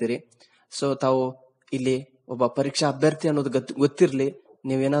ಬರಿತಾ ಇರ್ತೀರಿ. ಸೊ ತಾವು ಇಲ್ಲಿ ಒಬ್ಬ ಪರೀಕ್ಷಾ ಅಭ್ಯರ್ಥಿ ಅನ್ನೋದು ಗೊತ್ತಿರ್ಲಿ.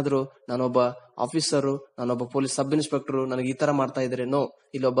 ನೀವೇನಾದ್ರೂ ನಾನೊಬ್ಬ ಆಫೀಸರು, ನಾನೊಬ್ಬ ಪೊಲೀಸ್ ಸಬ್ ಇನ್ಸ್ಪೆಕ್ಟರ್, ನನಗೆ ಈ ತರ ಮಾಡ್ತಾ ಇದ್ರೆ ನೋ.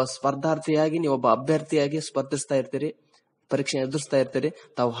 ಇಲ್ಲೊಬ್ಬ ಸ್ಪರ್ಧಾರ್ಥಿಯಾಗಿ ನೀವೊಬ್ಬ ಅಭ್ಯರ್ಥಿಯಾಗಿ ಸ್ಪರ್ಧಿಸ್ತಾ ಇರ್ತೀರಿ, ಪರೀಕ್ಷೆ ಎದುರಿಸ್ತಾ ಇರ್ತೀರಿ.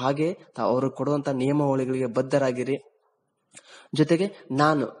 ತಾವು ಹಾಗೆ ಅವರು ಕೊಡುವಂತ ನಿಯಮಾವಳಿಗಳಿಗೆ ಬದ್ಧರಾಗಿರಿ. ಜೊತೆಗೆ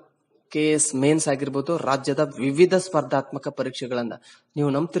ನಾನು KS ಮೇನ್ಸ್ ಆಗಿರ್ಬೋದು, ರಾಜ್ಯದ ವಿವಿಧ ಸ್ಪರ್ಧಾತ್ಮಕ ಪರೀಕ್ಷೆಗಳನ್ನ, ನೀವು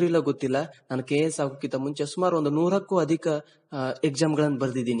ನಂಬ್ತಿರಿಲ್ಲ ಗೊತ್ತಿಲ್ಲ, ನಾನು KS ಆಗೋಕ್ಕಿಂತ ಮುಂಚೆ ಸುಮಾರು ಒಂದು 100ಕ್ಕೂ ಅಧಿಕ ಎಕ್ಸಾಮ್ ಗಳನ್ನ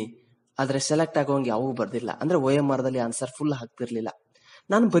ಬರ್ದಿದ್ದೀನಿ. ಆದ್ರೆ ಸೆಲೆಕ್ಟ್ ಆಗೋಂಗೆ ಯಾವೂ ಬರ್ದಿಲ್ಲ. ಅಂದ್ರೆ OMR ದಲ್ಲಿ ಆನ್ಸರ್ ಫುಲ್ ಹಾಕ್ತಿರ್ಲಿಲ್ಲ.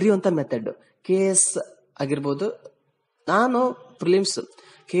 ನಾನು ಬರೆಯುವಂತ ಮೆಥಡ್ KS ಆಗಿರ್ಬೋದು, ನಾನು ಪ್ರಿಲಿಮ್ಸ್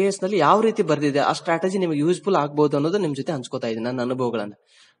KS ನಲ್ಲಿ ಯಾವ ರೀತಿ ಬರ್ದಿದೆ ಆ ಸ್ಟ್ರಾಟಜಿ ನಿಮಗೆ ಯೂಸ್ಫುಲ್ ಆಗ್ಬಹುದು ಅನ್ನೋದು ನಿಮ್ ಜೊತೆ ಹಂಚ್ಕೋತಾ ಇದ್ದೀನಿ, ನನ್ನ ಅನುಭವಗಳನ್ನ.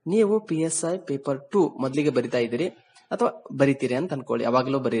 ನೀವು PSI ಪೇಪರ್ 2 ಮೊದಲಿಗೆ ಬರಿತಾ ಇದ್ದೀರಿ ಅಥವಾ ಬರಿತೀರಿ ಅಂತ ಅನ್ಕೊಳ್ಳಿ,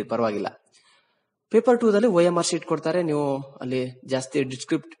 ಅವಾಗಲೂ ಪರವಾಗಿಲ್ಲ. ಪೇಪರ್ 2 ದಲ್ಲಿ OMR ಶೀಟ್ ಕೊಡ್ತಾರೆ. ನೀವು ಅಲ್ಲಿ ಜಾಸ್ತಿ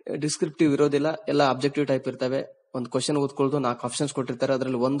ಡಿಸ್ಕ್ರಿಪ್ಟಿವ್ ಇರೋದಿಲ್ಲ, ಎಲ್ಲ ಅಬ್ಜೆಕ್ಟಿವ್ ಟೈಪ್ ಇರ್ತವೆ. ಒಂದು ಕ್ವಶನ್ ಓದ್ಕೊಳ್ಳೋದು 4 ಆಪ್ಷನ್ಸ್ ಕೊಟ್ಟಿರ್ತಾರೆ.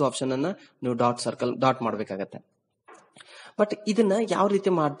 ಅದರಲ್ಲಿ ಒಂದು ಆಪ್ಷನ್ ಅನ್ನ ನೀವು ಡಾಟ್ ಮಾಡ್ಬೇಕಾಗತ್ತೆ. ಬಟ್ ಇದನ್ನ ಯಾವ ರೀತಿ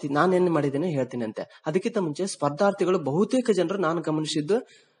ಮಾಡ್ತೀನಿ, ನಾನೇನ್ ಮಾಡಿದ್ದೇನೆ ಹೇಳ್ತೀನಿ ಅಂತೆ. ಅದಕ್ಕಿಂತ ಮುಂಚೆ ಸ್ಪರ್ಧಾರ್ಥಿಗಳು ಬಹುತೇಕ ಜನರು ನಾನು ಗಮನಿಸಿದ್ದು,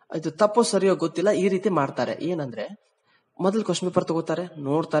 ಇದು ತಪ್ಪೋ ಸರಿಯೋ ಗೊತ್ತಿಲ್ಲ, ಈ ರೀತಿ ಮಾಡ್ತಾರೆ. ಏನಂದ್ರೆ ಮೊದಲು ಕ್ವಶನ್ ಪೇಪರ್ ತಗೋತಾರೆ,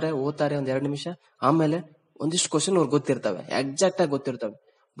 ನೋಡ್ತಾರೆ, ಓದ್ತಾರೆ ಒಂದ್ 2 ನಿಮಿಷ. ಆಮೇಲೆ ಒಂದಿಷ್ಟು ಕ್ವಶನ್ ಅವ್ರಿಗೆ ಗೊತ್ತಿರ್ತವೆ, ಎಕ್ಸಾಕ್ಟ್ ಆಗಿ ಗೊತ್ತಿರ್ತವೆ.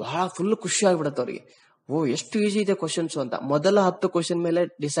 ಬಹಳ ಫುಲ್ ಖುಷಿ ಆಗ್ಬಿಡತ್ತೆ ಅವ್ರಿಗೆ. ಎಷ್ಟು ಈಜಿ ಇದೆ ಕ್ವಶನ್ಸ್ ಅಂತ. ಮೊದಲ 10 ಕ್ವಶನ್ ಮೇಲೆ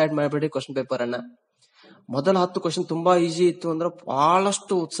ಡಿಸೈಡ್ ಮಾಡಬೇಡಿ ಕ್ವಶನ್ ಪೇಪರ್ ಅನ್ನ. ಮೊದಲ 10 ಕ್ವಶನ್ ತುಂಬಾ ಈಜಿ ಇತ್ತು ಅಂದ್ರೆ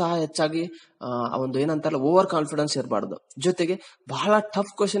ಬಹಳಷ್ಟು ಉತ್ಸಾಹ ಹೆಚ್ಚಾಗಿ ಒಂದು ಏನಂತಾರಲ್ಲ ಓವರ್ ಕಾನ್ಫಿಡೆನ್ಸ್ ಇರಬಾರ್ದು. ಜೊತೆಗೆ ಬಹಳ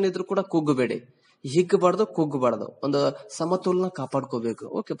ಟಫ್ ಕ್ವಶನ್ ಇದ್ರು ಕೂಡ ಕುಗ್ಗಬೇಡಿ, ಹಿಗ್ಗಬಾರ್ದು, ಕುಗ್ಗಬಾರ್ದು. ಒಂದು ಸಮತೋಲನ ಕಾಪಾಡ್ಕೋಬೇಕು.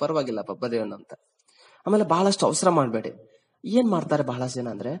 ಓಕೆ ಪರವಾಗಿಲ್ಲಪ್ಪ ಬರೆಯೋಣ ಅಂತ. ಆಮೇಲೆ ಬಹಳಷ್ಟು ಅವಸರ ಮಾಡಬೇಡಿ. ಏನ್ ಮಾಡ್ತಾರೆ ಬಹಳಷ್ಟು ಜನ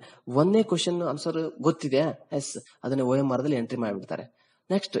ಅಂದ್ರೆ, 1ನೇ ಕ್ವಶನ್ ಆನ್ಸರ್ ಗೊತ್ತಿದೆ, ಎಸ್, ಅದನ್ನ OMR ದಲ್ಲಿ ಎಂಟ್ರಿ ಮಾಡಿಬಿಡ್ತಾರೆ.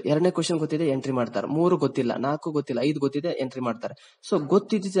 ನೆಕ್ಸ್ಟ್ 2ನೇ ಕ್ವಶನ್ ಗೊತ್ತಿದೆ, ಎಂಟ್ರಿ ಮಾಡ್ತಾರೆ. 3 ಗೊತ್ತಿಲ್ಲ, 4 ಗೊತ್ತಿಲ್ಲ, 5 ಗೊತ್ತಿದೆ, ಎಂಟ್ರಿ ಮಾಡ್ತಾರೆ. So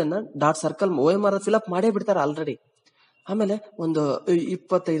ಗೊತ್ತಿದ್ದನ್ನ dot circle OMR fill up ಮಾಡೇ ಬಿಡ್ತಾರೆ ಆಲ್ರೆಡಿ. ಆಮೇಲೆ ಒಂದು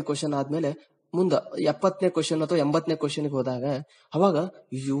 25 ಕ್ವಶನ್ ಆದ್ಮೇಲೆ ಮುಂದ 70ನೇ ಕ್ವಶನ್ ಅಥವಾ 80ನೇ ಕ್ವಶನ್ಗೆ ಹೋದಾಗ ಅವಾಗ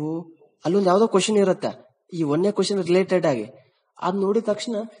ಅಯ್ಯೋ ಅಲ್ಲೊಂದು ಯಾವ್ದೋ ಕ್ವಶನ್ ಇರುತ್ತೆ ಈ 1ನೇ ಕ್ವಶನ್ ರಿಲೇಟೆಡ್ ಆಗಿ. ಅದ್ ನೋಡಿದ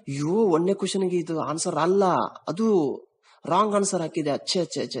ತಕ್ಷಣ ಅಯ್ಯೋ 1ನೇ ಕ್ವಶನ್ಗೆ ಇದು ಆನ್ಸರ್ ಅಲ್ಲ, ಅದು ರಾಂಗ್ ಆನ್ಸರ್ ಹಾಕಿದೆ,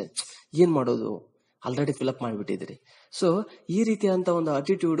 ಅಚ್ಚೆ ಏನ್ ಮಾಡೋದು, ಆಲ್ರೆಡಿ ಫಿಲ್ಅಪ್ ಮಾಡಿಬಿಟ್ಟಿದ್ರಿ. ಸೊ ಈ ರೀತಿಯಾದಂತ ಒಂದು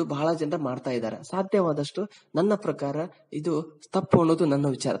ಅಟಿಟ್ಯೂಡ್ ಬಹಳ ಜನ ಮಾಡ್ತಾ ಇದ್ದಾರೆ. ಸಾಧ್ಯವಾದಷ್ಟು ನನ್ನ ಪ್ರಕಾರ ಇದು ತಪ್ಪು ಅನ್ನೋದು ನನ್ನ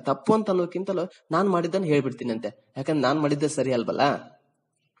ವಿಚಾರ. ತಪ್ಪು ಅಂತ ಅನ್ನೋಕ್ಕಿಂತಲೂ ನಾನ್ ಮಾಡಿದ್ದನ್ನು ಹೇಳ್ಬಿಡ್ತೀನಿ ಅಂತೆ, ಯಾಕಂದ್ರೆ ನಾನ್ ಮಾಡಿದ್ದೆ ಸರಿ ಅಲ್ವಲ್ಲ.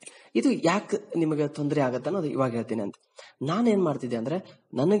 ಇದು ಯಾಕೆ ನಿಮಗೆ ತೊಂದರೆ ಆಗತ್ತೆ ಅನ್ನೋದು ಇವಾಗ ಹೇಳ್ತೀನಿ ಅಂತ. ನಾನೇನ್ ಮಾಡ್ತಿದ್ದೆ ಅಂದ್ರೆ,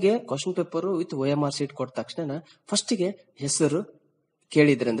 ನನಗೆ question paper with OMR sheet ಕೊಟ್ಟ ತಕ್ಷಣ ಫಸ್ಟಿಗೆ ಹೆಸರು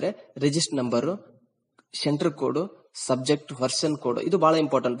ಕೇಳಿದ್ರೆ ಅಂದ್ರೆ register number, centre code, subject, version code. ಇದು ಬಹಳ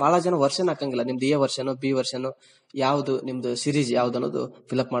ಇಂಪಾರ್ಟೆಂಟ್. ಬಹಳ ಜನ ವರ್ಷನ್ ಹಾಕಂಗಿಲ್ಲ. ನಿಮ್ದು A ವರ್ಷನ್, B ವರ್ಷನ್, ಯಾವ್ದು ನಿಮ್ದು ಸಿರೀಸ್ ಯಾವ್ದು ಅನ್ನೋದು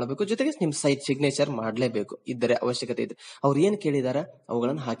ಫಿಲ್ಅಪ್ ಮಾಡಬೇಕು. ಜೊತೆಗೆ ನಿಮ್ ಸೈಟ್ ಸಿಗ್ನೇಚರ್ ಮಾಡ್ಲೇಬೇಕು, ಇದ್ದರೆ ಅವಶ್ಯಕತೆ ಇದೆ. ಅವ್ರು ಏನ್ ಕೇಳಿದಾರೆ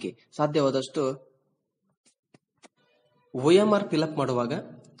ಅವುಗಳನ್ನ ಹಾಕಿ. ಸಾಧ್ಯವಾದಷ್ಟು OMR ಫಿಲ್ಅಪ್ ಮಾಡುವಾಗ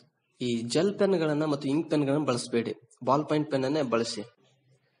ಈ ಜೆಲ್ ಪೆನ್ ಗಳನ್ನ ಮತ್ತು ಇಂಕ್ ಪೆನ್ ಗಳನ್ನ ಬಳಸಬೇಡಿ, ಬಾಲ್ ಪಾಯಿಂಟ್ ಪೆನ್ ಅನ್ನೇ ಬಳಸಿ.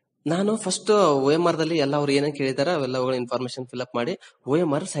 ನಾನು ಫಸ್ಟ್ OMR ದಲ್ಲಿ ಎಲ್ಲ ಅವ್ರು ಏನೇನ್ ಕೇಳಿದಾರೆ ಅವೆಲ್ಲ ಇನ್ಫಾರ್ಮೇಶನ್ ಫಿಲ್ಅಪ್ ಮಾಡಿ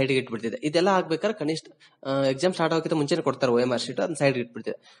OMR ಸೈಡ್ಗೆ ಇಟ್ಬಿಡ್ತಿದೆ. ಇದೆಲ್ಲ ಆಗ್ಬೇಕಾದ್ರೆ ಕನಿಷ್ಠ ಎಕ್ಸಾಮ್ ಸ್ಟಾರ್ಟ್ ಆಗೋಕ್ಕಿಂತ ಮುಂಚೆನೆ ಕೊಡ್ತಾರೆ OMR ಶೀಟ್, ಅದನ್ನ ಸೈಡ್ಗೆ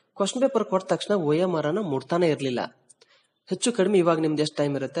ಇಟ್ಬಿಡ್ತಿದೆ. ಕ್ವಶನ್ ಪೇಪರ್ ಕೊಟ್ಟ ತಕ್ಷಣ OMR ಅನ್ನ ಮುಟ್ತಾನೆ ಇರ್ಲಿಲ್ಲ. ಹೆಚ್ಚು ಕಡಿಮೆ ಇವಾಗ ನಿಮ್ದು ಎಷ್ಟು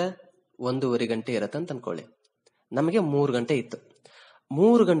ಟೈಮ್ ಇರುತ್ತೆ, 1.5 ಗಂಟೆ ಇರುತ್ತೆ ಅಂತ ಅನ್ಕೊಳ್ಳಿ. ನಮಗೆ 3 ಗಂಟೆ ಇತ್ತು.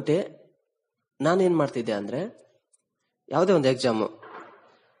 3 ಗಂಟೆ ನಾನೇನ್ ಮಾಡ್ತಿದ್ದೆ ಅಂದ್ರೆ, ಯಾವುದೇ ಒಂದು ಎಕ್ಸಾಮ್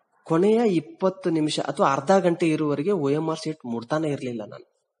ಕೊನೆಯ 20 ನಿಮಿಷ ಅಥವಾ ಅರ್ಧ ಗಂಟೆ ಇರುವವರೆಗೆ OMR ಶೀಟ್ ಮುಟ್ತಾನೆ ಇರ್ಲಿಲ್ಲ ನಾನು.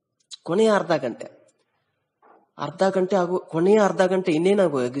 ಕೊನೆಯ ಅರ್ಧ ಗಂಟೆ ಕೊನೆಯ ಅರ್ಧ ಗಂಟೆ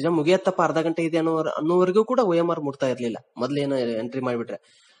ಇನ್ನೇನಾಗು ಎಕ್ಸಾಮ್ ಮುಗಿಯತ್ತಪ್ಪ, ಅರ್ಧ ಗಂಟೆ ಇದೆ ಅನ್ನೋವರೆಗೂ ಕೂಡ OMR ಮುಟ್ತಾ ಇರ್ಲಿಲ್ಲ. ಮೊದ್ಲೇನೋ ಎಂಟ್ರಿ ಮಾಡಿಬಿಟ್ರೆ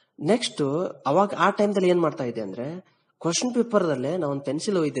ನೆಕ್ಸ್ಟ್ ಅವಾಗ ಆ ಟೈಮ್ದಲ್ಲಿ ಏನ್ ಮಾಡ್ತಾ ಇದ್ದೆ ಅಂದ್ರೆ, ಕ್ವಶನ್ ಪೇಪರ್ ದಲ್ಲೇ ನಾ ಒಂದು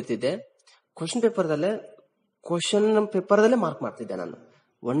ಪೆನ್ಸಿಲ್ ಒಯ್ದಿರ್ತಿದ್ದೆ. ಕ್ವಶನ್ ಪೇಪರ್ ದಲ್ಲೇ ಮಾರ್ಕ್ ಮಾಡ್ತಿದ್ದೆ ನಾನು.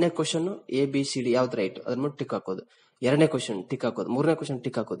 1ನೇ ಕ್ವಶನ್ ABCD ಯಾವ್ದು ರೈಟ್ ಅದ್ರ ಟಿಕ್ ಹಾಕೋದು, 2ನೇ ಕ್ವಶನ್ ಟಿಕ್ ಹಾಕೋದು, 3ನೇ ಕ್ವಶನ್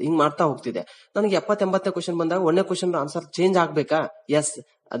ಟಿಕ್ ಹಾಕೋದು, ಹಿಂಗ್ ಮಾಡ್ತಾ ಹೋಗ್ತಿದ್ದೆ. ನನಗೆ 70-80ನೇ ಕ್ವಶನ್ ಬಂದಾಗ 1ನೇ ಕ್ವಶನ್ ಆನ್ಸರ್ ಚೇಂಜ್ ಆಗ್ಬೇಕಾ, ಎಸ್,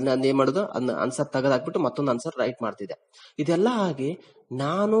 ಅದನ್ನ ಏನ್ ಮಾಡುದು, ಅದನ್ನ ಆನ್ಸರ್ ತೆಗೆದಾಕ್ಬಿಟ್ಟು ಮತ್ತೊಂದು ಆನ್ಸರ್ ರೈಟ್ ಮಾಡ್ತಿದ್ದೆ. ಇದೆಲ್ಲ ಆಗಿ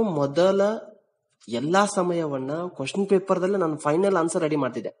ನಾನು ಮೊದಲ ಎಲ್ಲಾ ಸಮಯವನ್ನ ಕ್ವಶನ್ ಪೇಪರ್ ದಲ್ಲಿ ನಾನು ಫೈನಲ್ ಆನ್ಸರ್ ರೆಡಿ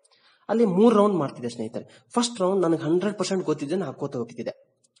ಮಾಡ್ತಿದ್ದೆ. ಅಲ್ಲಿ 3 ರೌಂಡ್ ಮಾಡ್ತಿದ್ದೆ ಸ್ನೇಹಿತರೆ. ಫಸ್ಟ್ ರೌಂಡ್ ನನಗೆ 100% ಗೊತ್ತಿದ್ದೆ, ನಾನು ಹಾಕೋತ ಹೋಗ್ತಿದ್ದೆ.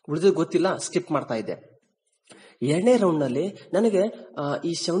 ಉಳಿದು ಗೊತ್ತಿಲ್ಲ, ಸ್ಕಿಪ್ ಮಾಡ್ತಾ ಇದ್ದೆ. 2ನೇ ರೌಂಡ್ ನಲ್ಲಿ ನನಗೆ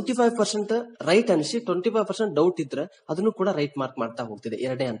ಈ 75% ರೈಟ್ ಅನಿಸಿ 25% ಡೌಟ್ ಇದ್ರೆ ಅದನ್ನು ಕೂಡ ರೈಟ್ ಮಾರ್ಕ್ ಮಾಡ್ತಾ ಹೋಗ್ತಿದೆ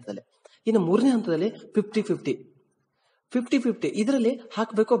 2ನೇ ಹಂತದಲ್ಲಿ. ಇನ್ನು 3ನೇ ಹಂತದಲ್ಲಿ 50-50 50-50 ಇದರಲ್ಲಿ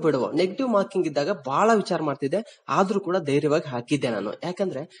ಹಾಕ್ಬೇಕೋ ಬಿಡುವ. ನೆಗೆಟಿವ್ ಮಾರ್ಕಿಂಗ್ ಇದ್ದಾಗ ಬಹಳ ವಿಚಾರ ಮಾಡ್ತಿದ್ದೆ, ಆದ್ರೂ ಕೂಡ ಧೈರ್ಯವಾಗಿ ಹಾಕಿದ್ದೆ ನಾನು.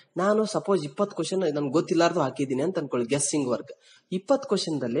 ಯಾಕಂದ್ರೆ ನಾನು ಸಪೋಸ್ 20 ಕ್ವಶನ್ ನನ್ಗೆ ಗೊತ್ತಿಲ್ಲಾರ್ದು ಹಾಕಿದ್ದೀನಿ ಅಂತ ಅನ್ಕೊಳ್ಳಿ, ಗೆಸ್ಸಿಂಗ್ ವರ್ಕ್. 20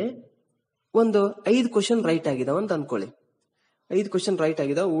 ಕ್ವಶನ್ದಲ್ಲಿ ಒಂದು 5 ಕ್ವಶನ್ ರೈಟ್ ಆಗಿದಾವ ಅಂತ ಅನ್ಕೊಳ್ಳಿ. 5 ಕ್ವಶನ್ ರೈಟ್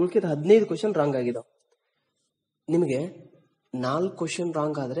ಆಗಿದಾವ, ಉಳ್ಕಿದ 15 ಕ್ವಶನ್ ರಾಂಗ್ ಆಗಿದಾವ. ನಿಮಗೆ 4 ಕ್ವಶನ್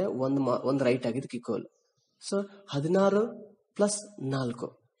ರಾಂಗ್ ಆದ್ರೆ ಒಂದ್ ರೈಟ್ ಆಗಿದ್ದಕ್ಕೆ ಈಕ್ವಲ್. So 16 plus 4.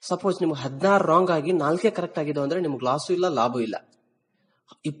 ಸಪೋಸ್ ನಿಮ್ಗೆ 16 ರಾಂಗ್ ಆಗಿ 4 ಕರೆಕ್ಟ್ ಆಗಿದಾವ ಅಂದ್ರೆ ನಿಮ್ಗೆ ಲಾಸು ಇಲ್ಲ, ಲಾಭ ಇಲ್ಲ.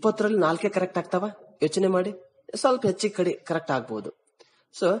 20ರಲ್ಲಿ 4 ಕರೆಕ್ಟ್ ಆಗ್ತಾವ, ಯೋಚನೆ ಮಾಡಿ, ಸ್ವಲ್ಪ ಹೆಚ್ಚಿಗೆ ಕಡೆ ಕರೆಕ್ಟ್ ಆಗ್ಬಹುದು.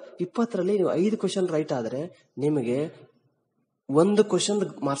 ಸೊ 20ರಲ್ಲಿ ನೀವು 5 ಕ್ವಶನ್ ರೈಟ್ ಆದ್ರೆ ನಿಮಗೆ 1 ಕ್ವಶನ್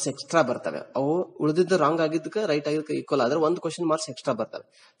ಮಾರ್ಕ್ಸ್ ಎಕ್ಸ್ಟ್ರಾ ಬರ್ತವೆ. ಅವು ಉಳಿದಿದ್ದು ರಾಂಗ್ ಆಗಿದ್ದಕ್ಕೆ ರೈಟ್ ಆಗಿದ್ದಕ್ಕೆ ಈಕ್ವಲ್ ಆದ್ರೆ 1 ಕ್ವಶನ್ ಮಾರ್ಕ್ಸ್ ಎಕ್ಸ್ಟ್ರಾ ಬರ್ತವೆ.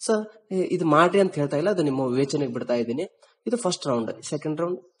 ಸೊ ಇದು ಮಾಡ್ರಿ ಅಂತ ಹೇಳ್ತಾ ಇಲ್ಲ, ಅದು ನಿಮ್ಮ ವಿವೇಚನೆಗೆ ಬಿಡ್ತಾ ಇದ್ದೀನಿ. ಇದು first round, second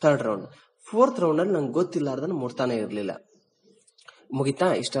round, third round. Fourth round ಅಲ್ಲಿ ನಂಗೆ ಗೊತ್ತಿಲ್ಲಾರ್ದನ್ನ ಮುಟ್ತಾನೆ ಇರ್ಲಿಲ್ಲ. ಮುಗಿತಾ,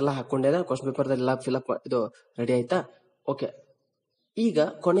 ಇಷ್ಟೆಲ್ಲ ಹಾಕೊಂಡೆ, ಕ್ವಶನ್ ಪೇಪರ್ ಎಲ್ಲ ಫಿಲ್ಅಪ್ ಇದು ರೆಡಿ ಆಯ್ತಾ. ಓಕೆ, ಈಗ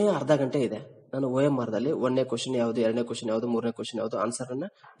ಕೊನೆಯ ಅರ್ಧ ಗಂಟೆ ಇದೆ. ನಾನು OMR ದಲ್ಲಿ 1ನೇ ಕ್ವಶನ್ ಯಾವುದು, 2ನೇ ಕ್ವಶನ್ ಯಾವುದು, 3ನೇ ಕ್ವಶನ್ ಯಾವುದು ಆನ್ಸರ್ ಅನ್ನ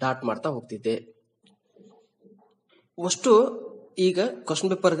ಡಾಟ್ ಮಾಡ್ತಾ ಹೋಗ್ತಿದ್ದೆ. ಅಷ್ಟು ಈಗ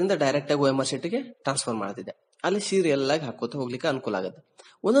ಕ್ವಶನ್ ಪೇಪರ್ ದಿಂದ ಡೈರೆಕ್ಟ್ ಆಗಿ OMR ಶೀಟ್ಗೆ ಟ್ರಾನ್ಸ್ಫರ್ ಮಾಡ್ತಿದ್ದೆ. ಅಲ್ಲಿ ಸೀರಿಯಲ್ ಆಗಿ ಹಾಕೋತ ಹೋಗ್ಲಿಕ್ಕೆ ಅನುಕೂಲ ಆಗುತ್ತೆ.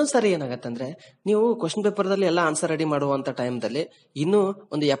 ಒಂದೊಂದ್ಸರಿ ಏನಾಗತ್ತಂದ್ರೆ ನೀವು ಕ್ವಶನ್ ಪೇಪರ್ ದಲ್ಲಿ ಎಲ್ಲ ಆನ್ಸರ್ ರೆಡಿ ಮಾಡುವಂತ ಟೈಮ್ದಲ್ಲಿ ಇನ್ನೂ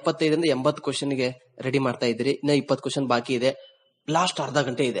ಒಂದು 75ರಿಂದ 80 ಕ್ವಶನ್ಗೆ ರೆಡಿ ಮಾಡ್ತಾ ಇದ್ರಿ, ಇನ್ನ 20 ಕ್ವಶನ್ ಬಾಕಿ ಇದೆ, ಲಾಸ್ಟ್ ಅರ್ಧ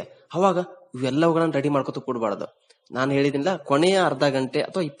ಗಂಟೆ ಇದೆ. ಅವಾಗ ಇವೆಲ್ಲವುಗಳನ್ನ ರೆಡಿ ಮಾಡ್ಕೊತ ಕೂಡಬಾರ್ದು. ನಾನು ಹೇಳಿದಿಲ್ಲ, ಕೊನೆಯ ಅರ್ಧ ಗಂಟೆ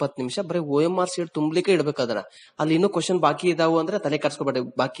ಅಥವಾ 20 ನಿಮಿಷ ಬರೀ OMR ಶೀಟ್ ತುಂಬಲಿಕ್ಕೆ ಇಡ್ಬೇಕು. ಅದನ್ನ ಅಲ್ಲಿ ಇನ್ನೂ ಕ್ವಶನ್ ಬಾಕಿ ಇದಾವು ಅಂದ್ರೆ ತಲೆ ಕರ್ಸ್ಕೊಬೇಡಿ,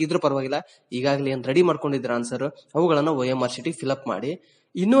 ಬಾಕಿ ಇದ್ರೂ ಪರವಾಗಿಲ್ಲ, ಈಗಾಗಲೇ ಏನ್ ರೆಡಿ ಮಾಡ್ಕೊಂಡಿದ್ರ ಆನ್ಸರ್ ಅವುಗಳನ್ನ OMR ಶೀಟಿಗೆ ಫಿಲ್ಅಪ್ ಮಾಡಿ.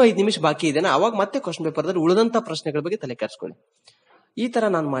 ಇನ್ನೂ 5 ನಿಮಿಷ ಬಾಕಿ ಇದೆನಾ, ಅವಾಗ ಮತ್ತೆ ಕ್ವಶನ್ ಪೇಪರ್ ದಲ್ಲಿ ಉಳಿದಂತ ಪ್ರಶ್ನೆಗಳ ಬಗ್ಗೆ ತಲೆ ಕೆಡಿಸ್ಕೊಳ್ಳಿ. ಈ ತರ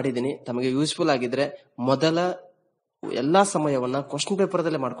ನಾನು ಮಾಡಿದೀನಿ. ತಮಗೆ ಯೂಸ್ಫುಲ್ ಆಗಿದ್ರೆ ಮೊದಲ ಎಲ್ಲಾ ಸಮಯವನ್ನ ಕ್ವಶನ್ ಪೇಪರ್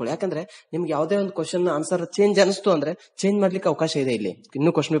ದಲ್ಲೇ ಮಾಡ್ಕೊಳ್ಳಿ. ಯಾಕಂದ್ರೆ ನಿಮ್ಗೆ ಯಾವುದೇ ಒಂದು ಕ್ವಶನ್ ಆನ್ಸರ್ ಚೇಂಜ್ ಅನಿಸ್ತು ಅಂದ್ರೆ ಚೇಂಜ್ ಮಾಡ್ಲಿಕ್ಕೆ ಅವಕಾಶ ಇದೆ. ಇಲ್ಲಿ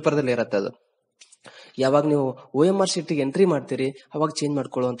ಇನ್ನು ಕ್ವಶನ್ ಪೇಪರ್ ದಲ್ಲಿ ಇರುತ್ತೆ ಅದು. ಯಾವಾಗ ನೀವು OMR ಶೀಟಿಗೆ ಎಂಟ್ರಿ ಮಾಡ್ತೀರಿ ಅವಾಗ ಚೇಂಜ್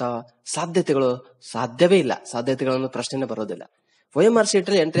ಮಾಡ್ಕೊಳ್ಳುವಂತ ಸಾಧ್ಯವೇ ಇಲ್ಲ. ಸಾಧ್ಯತೆಗಳನ್ನು ಪ್ರಶ್ನೆ ಬರೋದಿಲ್ಲ. OMR ಶೀಟ್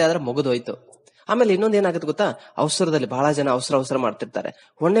ಅಲ್ಲಿ ಎಂಟ್ರಿ ಆದ್ರೆ ಮುಗಿದೋಯ್ತು. ಆಮೇಲೆ ಇನ್ನೊಂದ್ ಏನಾಗುತ್ತೆ ಗೊತ್ತಾ, ಅವಸರದಲ್ಲಿ ಬಹಳ ಜನ ಅವಸರ ಮಾಡ್ತಿರ್ತಾರೆ.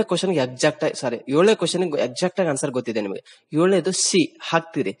 1ನೇ ಕ್ವಶನ್ಗೆ ಎಕ್ಸಾಕ್ಟ್ ಆಗಿ 7ನೇ ಕ್ವಶನ್ಗೆ ಎಕ್ಸಾಕ್ಟ್ ಆಗಿ ಆನ್ಸರ್ ಗೊತ್ತಿದೆ ನಿಮಗೆ, 7ನೇದು C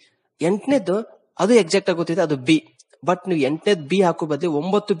ಹಾಕ್ತೀರಿ, 8ನೇದು ಅದು ಎಕ್ಸಾಕ್ಟ್ ಆಗಿ ಗೊತ್ತಿದೆ, ಅದು B. ಬಟ್ ನೀವು 8ನೇದು B ಹಾಕೋ ಬದಲಿ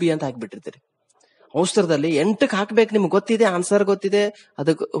 9B ಅಂತ ಹಾಕ್ಬಿಟ್ಟಿರ್ತೀರಿ. ಅವಸರದಲ್ಲಿ 8ಕ್ಕೆ ಹಾಕ್ಬೇಕು, ನಿಮ್ಗೆ ಗೊತ್ತಿದೆ ಆನ್ಸರ್ ಗೊತ್ತಿದೆ,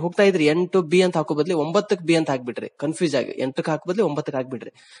 ಅದಕ್ಕೆ ಹೋಗ್ತಾ ಇದ್ರಿ 8B ಅಂತ ಹಾಕೋ ಬದಲಿ 9B ಅಂತ ಹಾಕ್ಬಿಟ್ರಿ. ಕನ್ಫ್ಯೂಸ್ ಆಗಿ 8ಕ್ಕೆ ಹಾಕೋ ಬದಲಿ 9ಕ್ಕೆ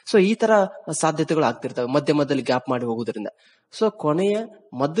ಹಾಕ್ಬಿಟ್ರಿ. ಸೊ ಈ ತರ ಸಾಧ್ಯತೆಗಳು ಆಗ್ತಿರ್ತವೆ ಮಧ್ಯದಲ್ಲಿ ಗ್ಯಾಪ್ ಮಾಡಿ ಹೋಗೋದ್ರಿಂದ. ಸೊ ಕೊನೆಯ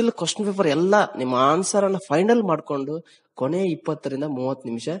ಮೊದಲು ಕ್ವಶನ್ ಪೇಪರ್ ಎಲ್ಲ ನಿಮ್ಮ ಆನ್ಸರ್ ಅನ್ನ ಫೈನಲ್ ಮಾಡ್ಕೊಂಡು ಕೊನೆಯ 20ರಿಂದ 30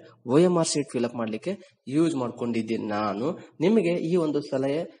 ನಿಮಿಷ OMR ಶೀಟ್ ಫಿಲ್ಅಪ್ ಮಾಡ್ಲಿಕ್ಕೆ ಯೂಸ್ ಮಾಡ್ಕೊಂಡಿದ್ದೀನಿ ನಾನು. ನಿಮಗೆ ಈ ಒಂದು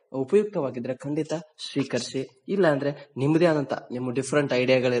ಸಲಹೆ ಉಪಯುಕ್ತವಾಗಿದ್ರೆ ಖಂಡಿತ ಸ್ವೀಕರಿಸಿ. ಇಲ್ಲ ಅಂದ್ರೆ ನಿಮ್ಮದೇ ಆದಂತ ನಿಮ್ಮ ಡಿಫ್ರೆಂಟ್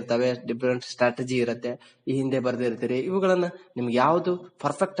ಐಡಿಯಾಗಳಿರ್ತವೆ, ಡಿಫ್ರೆಂಟ್ ಸ್ಟ್ರಾಟಜಿ ಇರುತ್ತೆ, ಈ ಹಿಂದೆ ಬರ್ದಿರ್ತೀರಿ. ಇವುಗಳನ್ನ ನಿಮ್ಗೆ ಯಾವ್ದು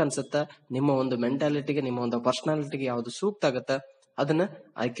ಪರ್ಫೆಕ್ಟ್ ಅನ್ಸುತ್ತಾ, ನಿಮ್ಮ ಒಂದು ಮೆಂಟಾಲಿಟಿಗೆ, ನಿಮ್ಮ ಒಂದು ಪರ್ಸನಾಲಿಟಿಗೆ ಯಾವ್ದು ಸೂಕ್ತ ಆಗತ್ತ ಅದನ್ನ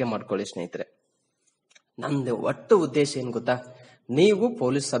ಆಯ್ಕೆ ಮಾಡ್ಕೊಳ್ಳಿ ಸ್ನೇಹಿತರೆ. ನಂದು ಒಟ್ಟು ಉದ್ದೇಶ ಏನ್ ಗೊತ್ತಾ, ನೀವು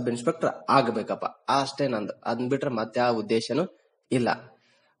ಪೊಲೀಸ್ ಸಬ್ ಇನ್ಸ್ಪೆಕ್ಟರ್ ಆಗ್ಬೇಕಪ್ಪ, ಅಷ್ಟೇ ನಂದು. ಅದನ್ ಬಿಟ್ರೆ ಮತ್ತೆ ಆ ಉದ್ದೇಶನೂ ಇಲ್ಲ.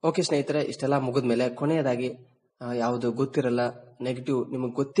 ಓಕೆ ಸ್ನೇಹಿತರೆ, ಇಷ್ಟೆಲ್ಲ ಮುಗಿದ್ಮೇಲೆ ಕೊನೆಯದಾಗಿ ಯಾವ್ದು ಗೊತ್ತಿರಲ್ಲ, ನೆಗೆಟಿವ್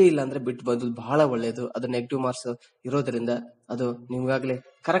ನಿಮಗೆ ಗೊತ್ತೇ ಇಲ್ಲ ಅಂದ್ರೆ ಬಿಟ್ಟು ಬಂದು ಬಹಳ ಒಳ್ಳೇದು. ಅದು ನೆಗೆಟಿವ್ ಮಾರ್ಕ್ಸ್ ಇರೋದ್ರಿಂದ ಅದು ನಿಮ್ಗಾಗ್ಲೇ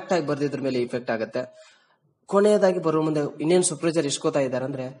ಕರೆಕ್ಟ್ ಆಗಿ ಬರ್ದಿದ್ರ ಮೇಲೆ ಇಫೆಕ್ಟ್ ಆಗುತ್ತೆ. ಕೊನೆಯದಾಗಿ ಬರುವ ಮುಂದೆ ಇನ್ನೇನು ಸೂಪರ್ವೈಸರ್ ಇಸ್ಕೋತಾ ಇದ್ದಾರೆ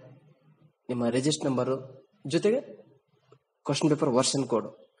ಅಂದ್ರೆ ನಿಮ್ಮ ರಿಜಿಸ್ಟರ್ ನಂಬರು ಜೊತೆಗೆ ಕ್ವಶನ್ ಪೇಪರ್ ವರ್ಷನ್ ಕೋಡ್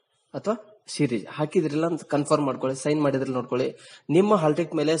ಅಥವಾ ಸೀರೀಸ್ ಹಾಕಿದ್ರಿಲ್ಲ ಅಂತ ಕನ್ಫರ್ಮ್ ಮಾಡ್ಕೊಳ್ಳಿ, ಸೈನ್ ಮಾಡಿದ್ರಲ್ಲಿ ನೋಡ್ಕೊಳ್ಳಿ. ನಿಮ್ಮ ಹಾಲ್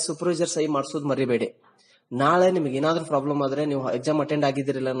ಟಿಕೆಟ್ ಮೇಲೆ ಸೂಪರ್ವೈಸರ್ ಸೈ ಮಾಡಿಸೋದು ಮರಿಬೇಡಿ. ನಾಳೆ ನಿಮ್ಗೆ ಏನಾದ್ರೂ ಪ್ರಾಬ್ಲಮ್ ಆದ್ರೆ, ನೀವು ಎಕ್ಸಾಮ್ ಅಟೆಂಡ್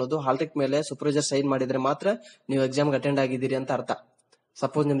ಆಗಿದ್ದೀರಿಲ್ಲ ಅನ್ನೋದು ಹಾಲ್ ಟಿಕೆಟ್ ಮೇಲೆ ಸೂಪರ್ವೈಸರ್ ಸೈನ್ ಮಾಡಿದ್ರೆ ಮಾತ್ರ ನೀವು ಎಕ್ಸಾಮ್ಗೆ ಅಟೆಂಡ್ ಆಗಿದ್ದೀರಿ ಅಂತ ಅರ್ಥ.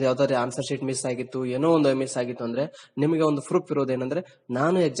 ಸಪೋಸ್ ನಿಮ್ದು ಯಾವ್ದಾದ್ರು ಆನ್ಸರ್ ಶೀಟ್ ಮಿಸ್ ಆಗಿತ್ತು, ಏನೋ ಒಂದು ಮಿಸ್ ಆಗಿತ್ತು ಅಂದ್ರೆ ನಿಮಗೆ ಒಂದು ಪ್ರೂಫ್ ಇರೋದೇನಂದ್ರೆ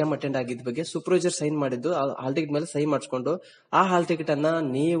ನಾನು ಎಕ್ಸಾಮ್ ಅಟೆಂಡ್ ಆಗಿದ್ದ ಬಗ್ಗೆ ಸೂಪರ್ವೈಸರ್ ಸೈನ್ ಮಾಡಿದ್ದು ಹಾಲ್ ಟಿಕೆಟ್ ಮೇಲೆ ಸೈನ್ ಮಾಡಿಸ್ಕೊಂಡು ಆ ಹಾಲ್ ಟಿಕೆಟ್ ಅನ್ನ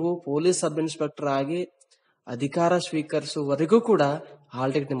ನೀವು ಪೊಲೀಸ್ ಸಬ್ ಇನ್ಸ್ಪೆಕ್ಟರ್ ಆಗಿ ಅಧಿಕಾರ ಸ್ವೀಕರಿಸುವವರೆಗೂ ಕೂಡ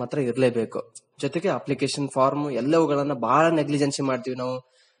ಹಾಲ್ ಟಿಕೆಟ್ ನಿಮ್ಮ ಹತ್ರ ಇರಲೇಬೇಕು. ಜೊತೆಗೆ ಅಪ್ಲಿಕೇಶನ್ ಫಾರ್ಮ್ ಎಲ್ಲವುಗಳನ್ನ ಬಹಳ ನೆಗ್ಲಿಜೆನ್ಸಿ ಮಾಡ್ತೀವಿ ನಾವು.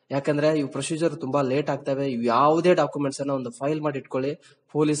 ಯಾಕಂದ್ರೆ ಇವು ಪ್ರೊಸೀಜರ್ ತುಂಬಾ ಲೇಟ್ ಆಗ್ತವೆ. ಇವು ಯಾವುದೇ ಡಾಕ್ಯುಮೆಂಟ್ಸ್ ಅನ್ನ ಒಂದು ಫೈಲ್ ಮಾಡಿ ಇಟ್ಕೊಳ್ಳಿ.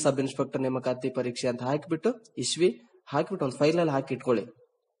 ಪೊಲೀಸ್ ಸಬ್ ಇನ್ಸ್ಪೆಕ್ಟರ್ ನೇಮಕಾತಿ ಪರೀಕ್ಷೆ ಅಂತ ಹಾಕಿಬಿಟ್ಟು ಹಾಕಿಬಿಟ್ಟು ಒಂದು ಫೈಲ್ ಅಲ್ಲಿ ಹಾಕಿ ಇಟ್ಕೊಳ್ಳಿ.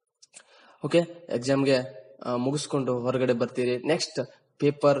 ಓಕೆ, ಎಕ್ಸಾಮ್ಗೆ ಮುಗಿಸ್ಕೊಂಡು ಹೊರಗಡೆ ಬರ್ತೀರಿ. ನೆಕ್ಸ್ಟ್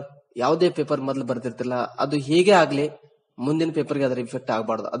ಪೇಪರ್, ಯಾವುದೇ ಪೇಪರ್ ಮೊದಲು ಬರ್ತಿರ್ತಿಲ್ಲ, ಅದು ಹೇಗೆ ಆಗ್ಲಿ ಮುಂದಿನ ಪೇಪರ್ಗೆ ಅದರ ಇಫೆಕ್ಟ್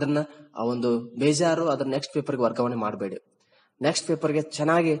ಆಗಬಾರ್ದು. ಅದನ್ನ ಆ ಒಂದು ಬೇಜಾರು ಅದನ್ನ ನೆಕ್ಸ್ಟ್ ಪೇಪರ್ಗೆ ವರ್ಗಾವಣೆ ಮಾಡಬೇಡಿ. ನೆಕ್ಸ್ಟ್ ಪೇಪರ್ಗೆ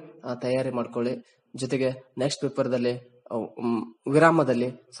ಚೆನ್ನಾಗಿ ತಯಾರಿ ಮಾಡ್ಕೊಳ್ಳಿ. ಜೊತೆಗೆ ನೆಕ್ಸ್ಟ್ ಪೇಪರ್ದಲ್ಲಿ ವಿರಾಮದಲ್ಲಿ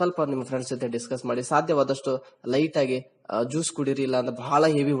ಸ್ವಲ್ಪ ನಿಮ್ಮ ಫ್ರೆಂಡ್ಸ್ ಜೊತೆ ಡಿಸ್ಕಸ್ ಮಾಡಿ. ಸಾಧ್ಯವಾದಷ್ಟು ಲೈಟ್ ಆಗಿ ಜ್ಯೂಸ್ ಕುಡೀರಿ, ಇಲ್ಲ ಅಂದ್ರೆ ಬಹಳ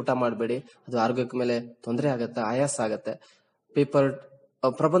ಹೆವಿ ಊಟ ಮಾಡಬೇಡಿ. ಅದು ಆರೋಗ್ಯಕ್ಕೆ ಮೇಲೆ ತೊಂದರೆ ಆಗತ್ತೆ, ಆಯಾಸ ಆಗತ್ತೆ. ಪೇಪರ್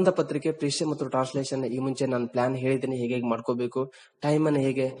ಪ್ರಬಂಧ ಪತ್ರಿಕೆ ಪ್ರೀಶೆ ಮತ್ತು ಟ್ರಾನ್ಸ್ಲೇಷನ್ ಈ ಮುಂಚೆ ನಾನು ಪ್ಲಾನ್ ಹೇಳಿದ್ದೀನಿ, ಹೇಗೆ ಮಾಡ್ಕೋಬೇಕು, ಟೈಮ್ ಅನ್ನು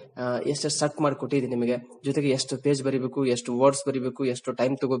ಹೇಗೆ ಎಷ್ಟು ಸಟ್ ಮಾಡಿ ಕೊಟ್ಟಿದ್ದೀನಿ ನಿಮಗೆ. ಜೊತೆಗೆ ಎಷ್ಟು ಪೇಜ್ ಬರಿಬೇಕು, ಎಷ್ಟು ವರ್ಡ್ಸ್ ಬರಿಬೇಕು, ಎಷ್ಟು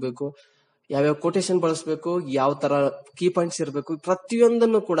ಟೈಮ್ ತಗೋಬೇಕು, ಯಾವ್ಯಾವ ಕೊಟೇಶನ್ ಬಳಸಬೇಕು, ಯಾವ ತರ ಕೀ ಪಾಯಿಂಟ್ಸ್ ಇರಬೇಕು,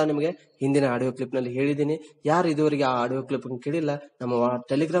 ಪ್ರತಿಯೊಂದನ್ನು ಕೂಡ ನಿಮಗೆ ಹಿಂದಿನ ಆಡಿಯೋ ಕ್ಲಿಪ್ ನಲ್ಲಿ ಹೇಳಿದ್ದೀನಿ. ಯಾರು ಇದುವರೆಗೆ ಆ ಆಡಿಯೋ ಕ್ಲಿಪ್ ಕೇಳಿಲ್ಲ, ನಮ್ಮ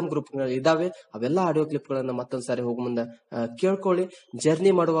ಟೆಲಿಗ್ರಾಮ್ ಗ್ರೂಪ್ ಇದಾವೆ, ಅವೆಲ್ಲ ಆಡಿಯೋ ಕ್ಲಿಪ್ ಗಳನ್ನ ಮತ್ತೊಂದ್ಸಾರಿ ಹೋಗ ಮುಂದೆ ಕೇಳ್ಕೊಳ್ಳಿ.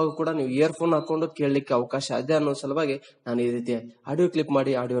 ಜರ್ನಿ ಮಾಡುವಾಗ ಕೂಡ ನೀವು ಇಯರ್ಫೋನ್ ಹಾಕೊಂಡು ಕೇಳಲಿಕ್ಕೆ ಅವಕಾಶ ಇದೆ ಅನ್ನೋ ಸಲುವಾಗಿ ನಾನು ಈ ರೀತಿ ಆಡಿಯೋ ಕ್ಲಿಪ್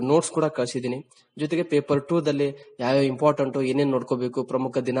ಮಾಡಿ ಆಡಿಯೋ ನೋಟ್ಸ್ ಕೂಡ ಕಳಿಸಿದ್ದೀನಿ. ಜೊತೆಗೆ ಪೇಪರ್ 2 ದಲ್ಲಿ ಯಾವ್ಯಾವ ಇಂಪಾರ್ಟೆಂಟ್, ಏನೇನ್ ನೋಡ್ಕೋಬೇಕು,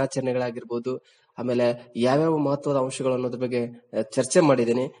 ಪ್ರಮುಖ ದಿನಾಚರಣೆಗಳಾಗಿರ್ಬೋದು, ಆಮೇಲೆ ಯಾವ್ಯಾವ ಮಹತ್ವದ ಅಂಶಗಳು ಅನ್ನೋದ್ರ ಬಗ್ಗೆ ಚರ್ಚೆ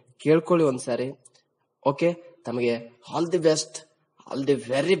ಮಾಡಿದ್ದೀನಿ. ಕೇಳ್ಕೊಳ್ಳಿ ಒಂದ್ಸಾರಿ. ಓಕೆ, ತಮಗೆ all the best, all the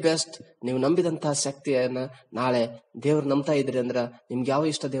very best. ನೀವು ನಂಬಿದಂತಹ ಶಕ್ತಿಯನ್ನ ನಾಳೆ ದೇವ್ರು ನಂಬ್ತಾ ಇದ್ರಿ ಅಂದ್ರ ನಿಮ್ಗೆ ಯಾವ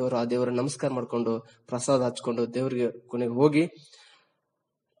ಇಷ್ಟ ದೇವರು, ಆ ದೇವರ ನಮಸ್ಕಾರ ಮಾಡ್ಕೊಂಡು ಪ್ರಸಾದ ಹಚ್ಕೊಂಡು ದೇವ್ರಿಗೆ ಕೊನೆಗೆ ಹೋಗಿ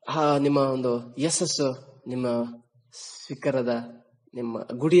ನಿಮ್ಮ ಒಂದು ಯಶಸ್ಸು ನಿಮ್ಮ ಶಿಖರದ, ನಿಮ್ಮ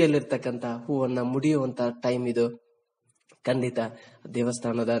ಗುಡಿಯಲ್ಲಿರ್ತಕ್ಕಂಥ ಹೂವನ್ನ ಮುಡಿಯುವಂತ ಟೈಮ್ ಇದು. ಖಂಡಿತ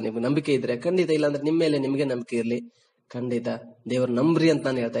ದೇವಸ್ಥಾನದ ನಿಮ್ಗೆ ನಂಬಿಕೆ ಇದ್ರೆ ಖಂಡಿತ, ಇಲ್ಲಾಂದ್ರೆ ನಿಮ್ಮ ಮೇಲೆ ನಿಮ್ಗೆ ನಂಬಿಕೆ ಇರ್ಲಿ. ಖಂಡಿತ ದೇವ್ರು ನಂಬ್ರಿ ಅಂತ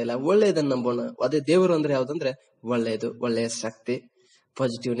ನಾನು ಹೇಳ್ತಾ ಇಲ್ಲ, ಒಳ್ಳೆಯದನ್ನ ನಂಬೋಣ. ಅದೇ ದೇವರು ಅಂದ್ರೆ ಯಾವ್ದಂದ್ರೆ ಒಳ್ಳೆಯದು, ಒಳ್ಳೆಯ ಶಕ್ತಿ,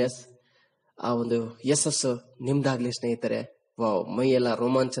 ಪಾಸಿಟಿವ್ನೆಸ್. ಆ ಒಂದು ಯಶಸ್ಸು ನಿಮ್ದಾಗ್ಲಿ ಸ್ನೇಹಿತರೆ. ವಾವ್, ಮೈ ಎಲ್ಲ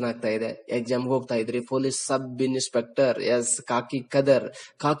ರೋಮಾಂಚನ ಆಗ್ತಾ ಇದೆ. ಎಕ್ಸಾಮ್ಗೆ ಹೋಗ್ತಾ ಇದ್ರಿ, ಪೊಲೀಸ್ ಸಬ್ ಇನ್ಸ್ಪೆಕ್ಟರ್, ಎಸ್,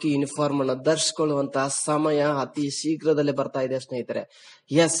 ಕಾಕಿ ಯೂನಿಫಾರ್ಮ್ ಅನ್ನ ಧರಿಸಿಕೊಳ್ಳುವಂತಹ ಸಮಯ ಅತಿ ಶೀಘ್ರದಲ್ಲೇ ಬರ್ತಾ ಇದೆ ಸ್ನೇಹಿತರೆ.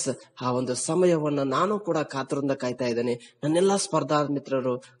 ಎಸ್, ಆ ಒಂದು ಸಮಯವನ್ನ ನಾನು ಕೂಡ ಕಾತುರದಿಂದ ಕಾಯ್ತಾ ಇದ್ದೇನೆ. ನನ್ನೆಲ್ಲಾ ಸ್ಪರ್ಧಾ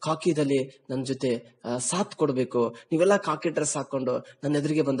ಮಿತ್ರರು ಕಾಕಿದಲ್ಲಿ ನನ್ನ ಜೊತೆ ಸಾಥ್ ಕೊಡ್ಬೇಕು. ನೀವೆಲ್ಲ ಕಾಕಿ ಡ್ರೆಸ್ ಹಾಕೊಂಡು ನನ್ನ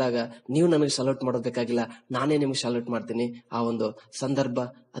ಎದುರಿಗೆ ಬಂದಾಗ ನೀವು ನನಗೆ ಸಲ್ಯೂಟ್ ಮಾಡೋದಕ್ಕಾಗಿಲ್ಲ, ನಾನೇ ನಿಮ್ಗೆ ಸಲ್ಯೂಟ್ ಮಾಡ್ತೀನಿ. ಆ ಒಂದು ಸಂದರ್ಭ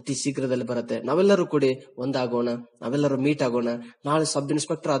ಅತಿ ಶೀಘ್ರದಲ್ಲಿ ಬರುತ್ತೆ. ನಾವೆಲ್ಲರೂ ಕೂಡಿ ಒಂದಾಗೋಣ, ನಾವೆಲ್ಲರೂ ಮೀಟ್ ಆಗೋಣ. ನಾಳೆ ಸಬ್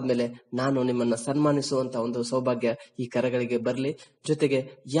ಇನ್ಸ್ಪೆಕ್ಟರ್ ಆದ್ಮೇಲೆ ನಾನು ನಿಮ್ಮನ್ನ ಸನ್ಮಾನಿಸುವಂತ ಒಂದು ಸೌಭಾಗ್ಯ ಈ ಕರೆಗಳಿಗೆ ಬರ್ಲಿ. ಜೊತೆಗೆ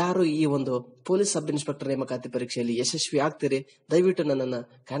ಯಾರು ಈ ಒಂದು ಪೊಲೀಸ್ ಸಬ್ ಇನ್ಸ್ಪೆಕ್ಟರ್ ನೇಮಕಾತಿ ಪರೀಕ್ಷೆಯಲ್ಲಿ ಯಶಸ್ವಿ ಆಗ್ತೀರಿ, ದಯವಿಟ್ಟು ನನ್ನನ್ನ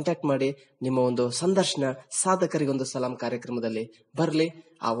ಕಾಂಟ್ಯಾಕ್ಟ್ ಮಾಡಿ. ನಿಮ್ಮ ಒಂದು ಸಂದರ್ಶನ ಸಾಧಕರಿಗೊಂದು ಸಲಾಂ ಕಾರ್ಯಕ್ರಮದಲ್ಲಿ ಬರ್ಲಿ.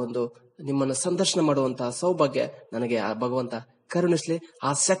 ಆ ಒಂದು ನಿಮ್ಮನ್ನ ಸಂದರ್ಶನ ಮಾಡುವಂತಹ ಸೌಭಾಗ್ಯ ನನಗೆ ಆ ಭಗವಂತ ಕರುಣಿಸ್ಲಿ,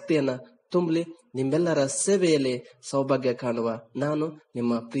 ಆ ಶಕ್ತಿಯನ್ನ ತುಂಬಲಿ. ನಿಮ್ಮೆಲ್ಲರ ಸೇವೆಯಲ್ಲಿ ಸೌಭಾಗ್ಯ ಕಾಣುವ ನಾನು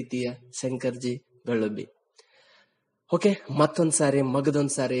ನಿಮ್ಮ ಪ್ರೀತಿಯ ಶಂಕರ್ಜಿ ಬೆಳ್ಳುಬ್ಬಿ. ಓಕೆ, ಮತ್ತೊಂದ್ಸಾರಿ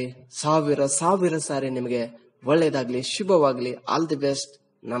ಮಗದೊಂದ್ಸಾರಿ ಸಾವಿರ ಸಾರಿ ನಿಮಗೆ ಒಳ್ಳೇದಾಗ್ಲಿ, ಶುಭವಾಗ್ಲಿ. All the best.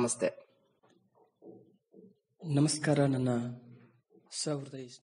 ನಮಸ್ತೆ. ನಮಸ್ಕಾರ ನನ್ನ ಸಹೃದಯ